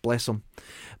 Yes, bless them.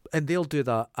 And they'll do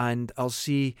that, and I'll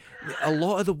see a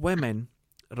lot of the women,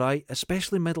 right,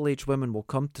 especially middle-aged women, will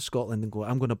come to Scotland and go,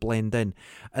 I'm going to blend in.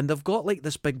 And they've got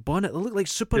this big bonnet. They look like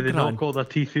super Do they grand. knock all their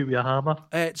teeth out with a hammer?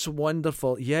 It's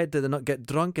wonderful. Yeah, do they not get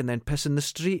drunk and then piss in the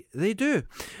street? They do.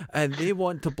 And they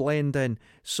want to blend in.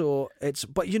 So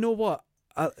but you know what?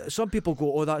 Some people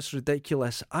go, oh, that's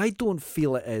ridiculous. I don't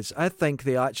feel it is. I think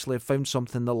they actually found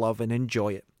something they love and enjoy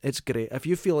it. It's great. If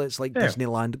you feel it's like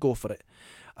Disneyland, go for it.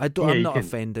 I'm not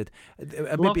offended.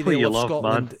 Maybe they love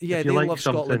Scotland. Man. Yeah, they love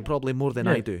Scotland probably more than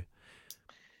I do.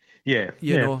 Yeah.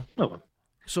 You know. No.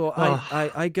 So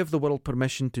I give the world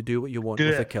permission to do what you want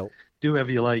with a kilt. Do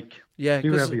whatever you like. Yeah,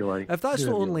 do whatever you like. If that's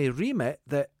the only remit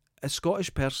that a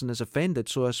Scottish person is offended,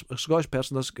 so a Scottish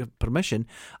person does give permission,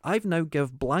 I've now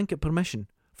give blanket permission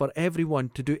for everyone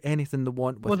to do anything they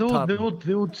want with the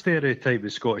old stereotype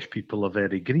that Scottish people are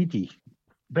very greedy,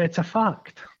 but it's a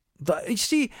fact. You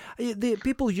see,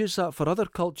 people use that for other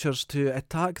cultures to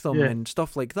attack them and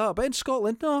stuff like that. But in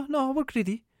Scotland, no, we're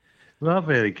greedy. We're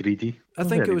very greedy. I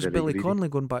think it was Billy Connolly,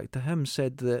 going back to him,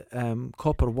 said that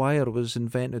copper wire was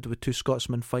invented with two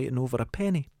Scotsmen fighting over a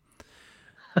penny.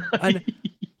 And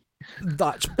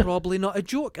that's probably not a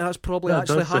joke. That's probably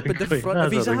actually happened in front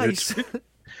of his eyes.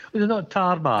 Was it not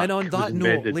tarmac? And on that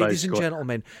note, ladies and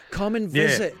gentlemen, come and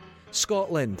visit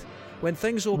Scotland when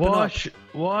things open up.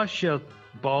 Wash your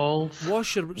balls.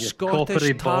 Wash your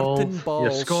Scottish tartan balls.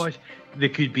 Your Scottish. They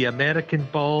could be American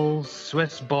balls,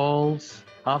 Swiss balls,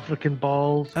 African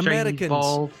balls, Americans, Chinese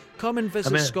balls. Come and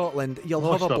visit Scotland.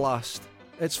 You'll have a blast.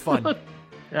 It's fun.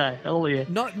 Yeah, hell yeah.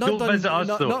 Don't visit us,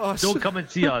 though. Not us. Don't come and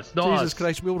see us. Not Jesus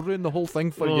Christ, we'll ruin the whole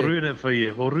thing for you. We'll ruin it for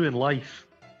you. We'll ruin life.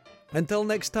 Until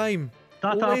next time.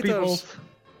 Ta-ta, people.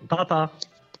 Ta-ta.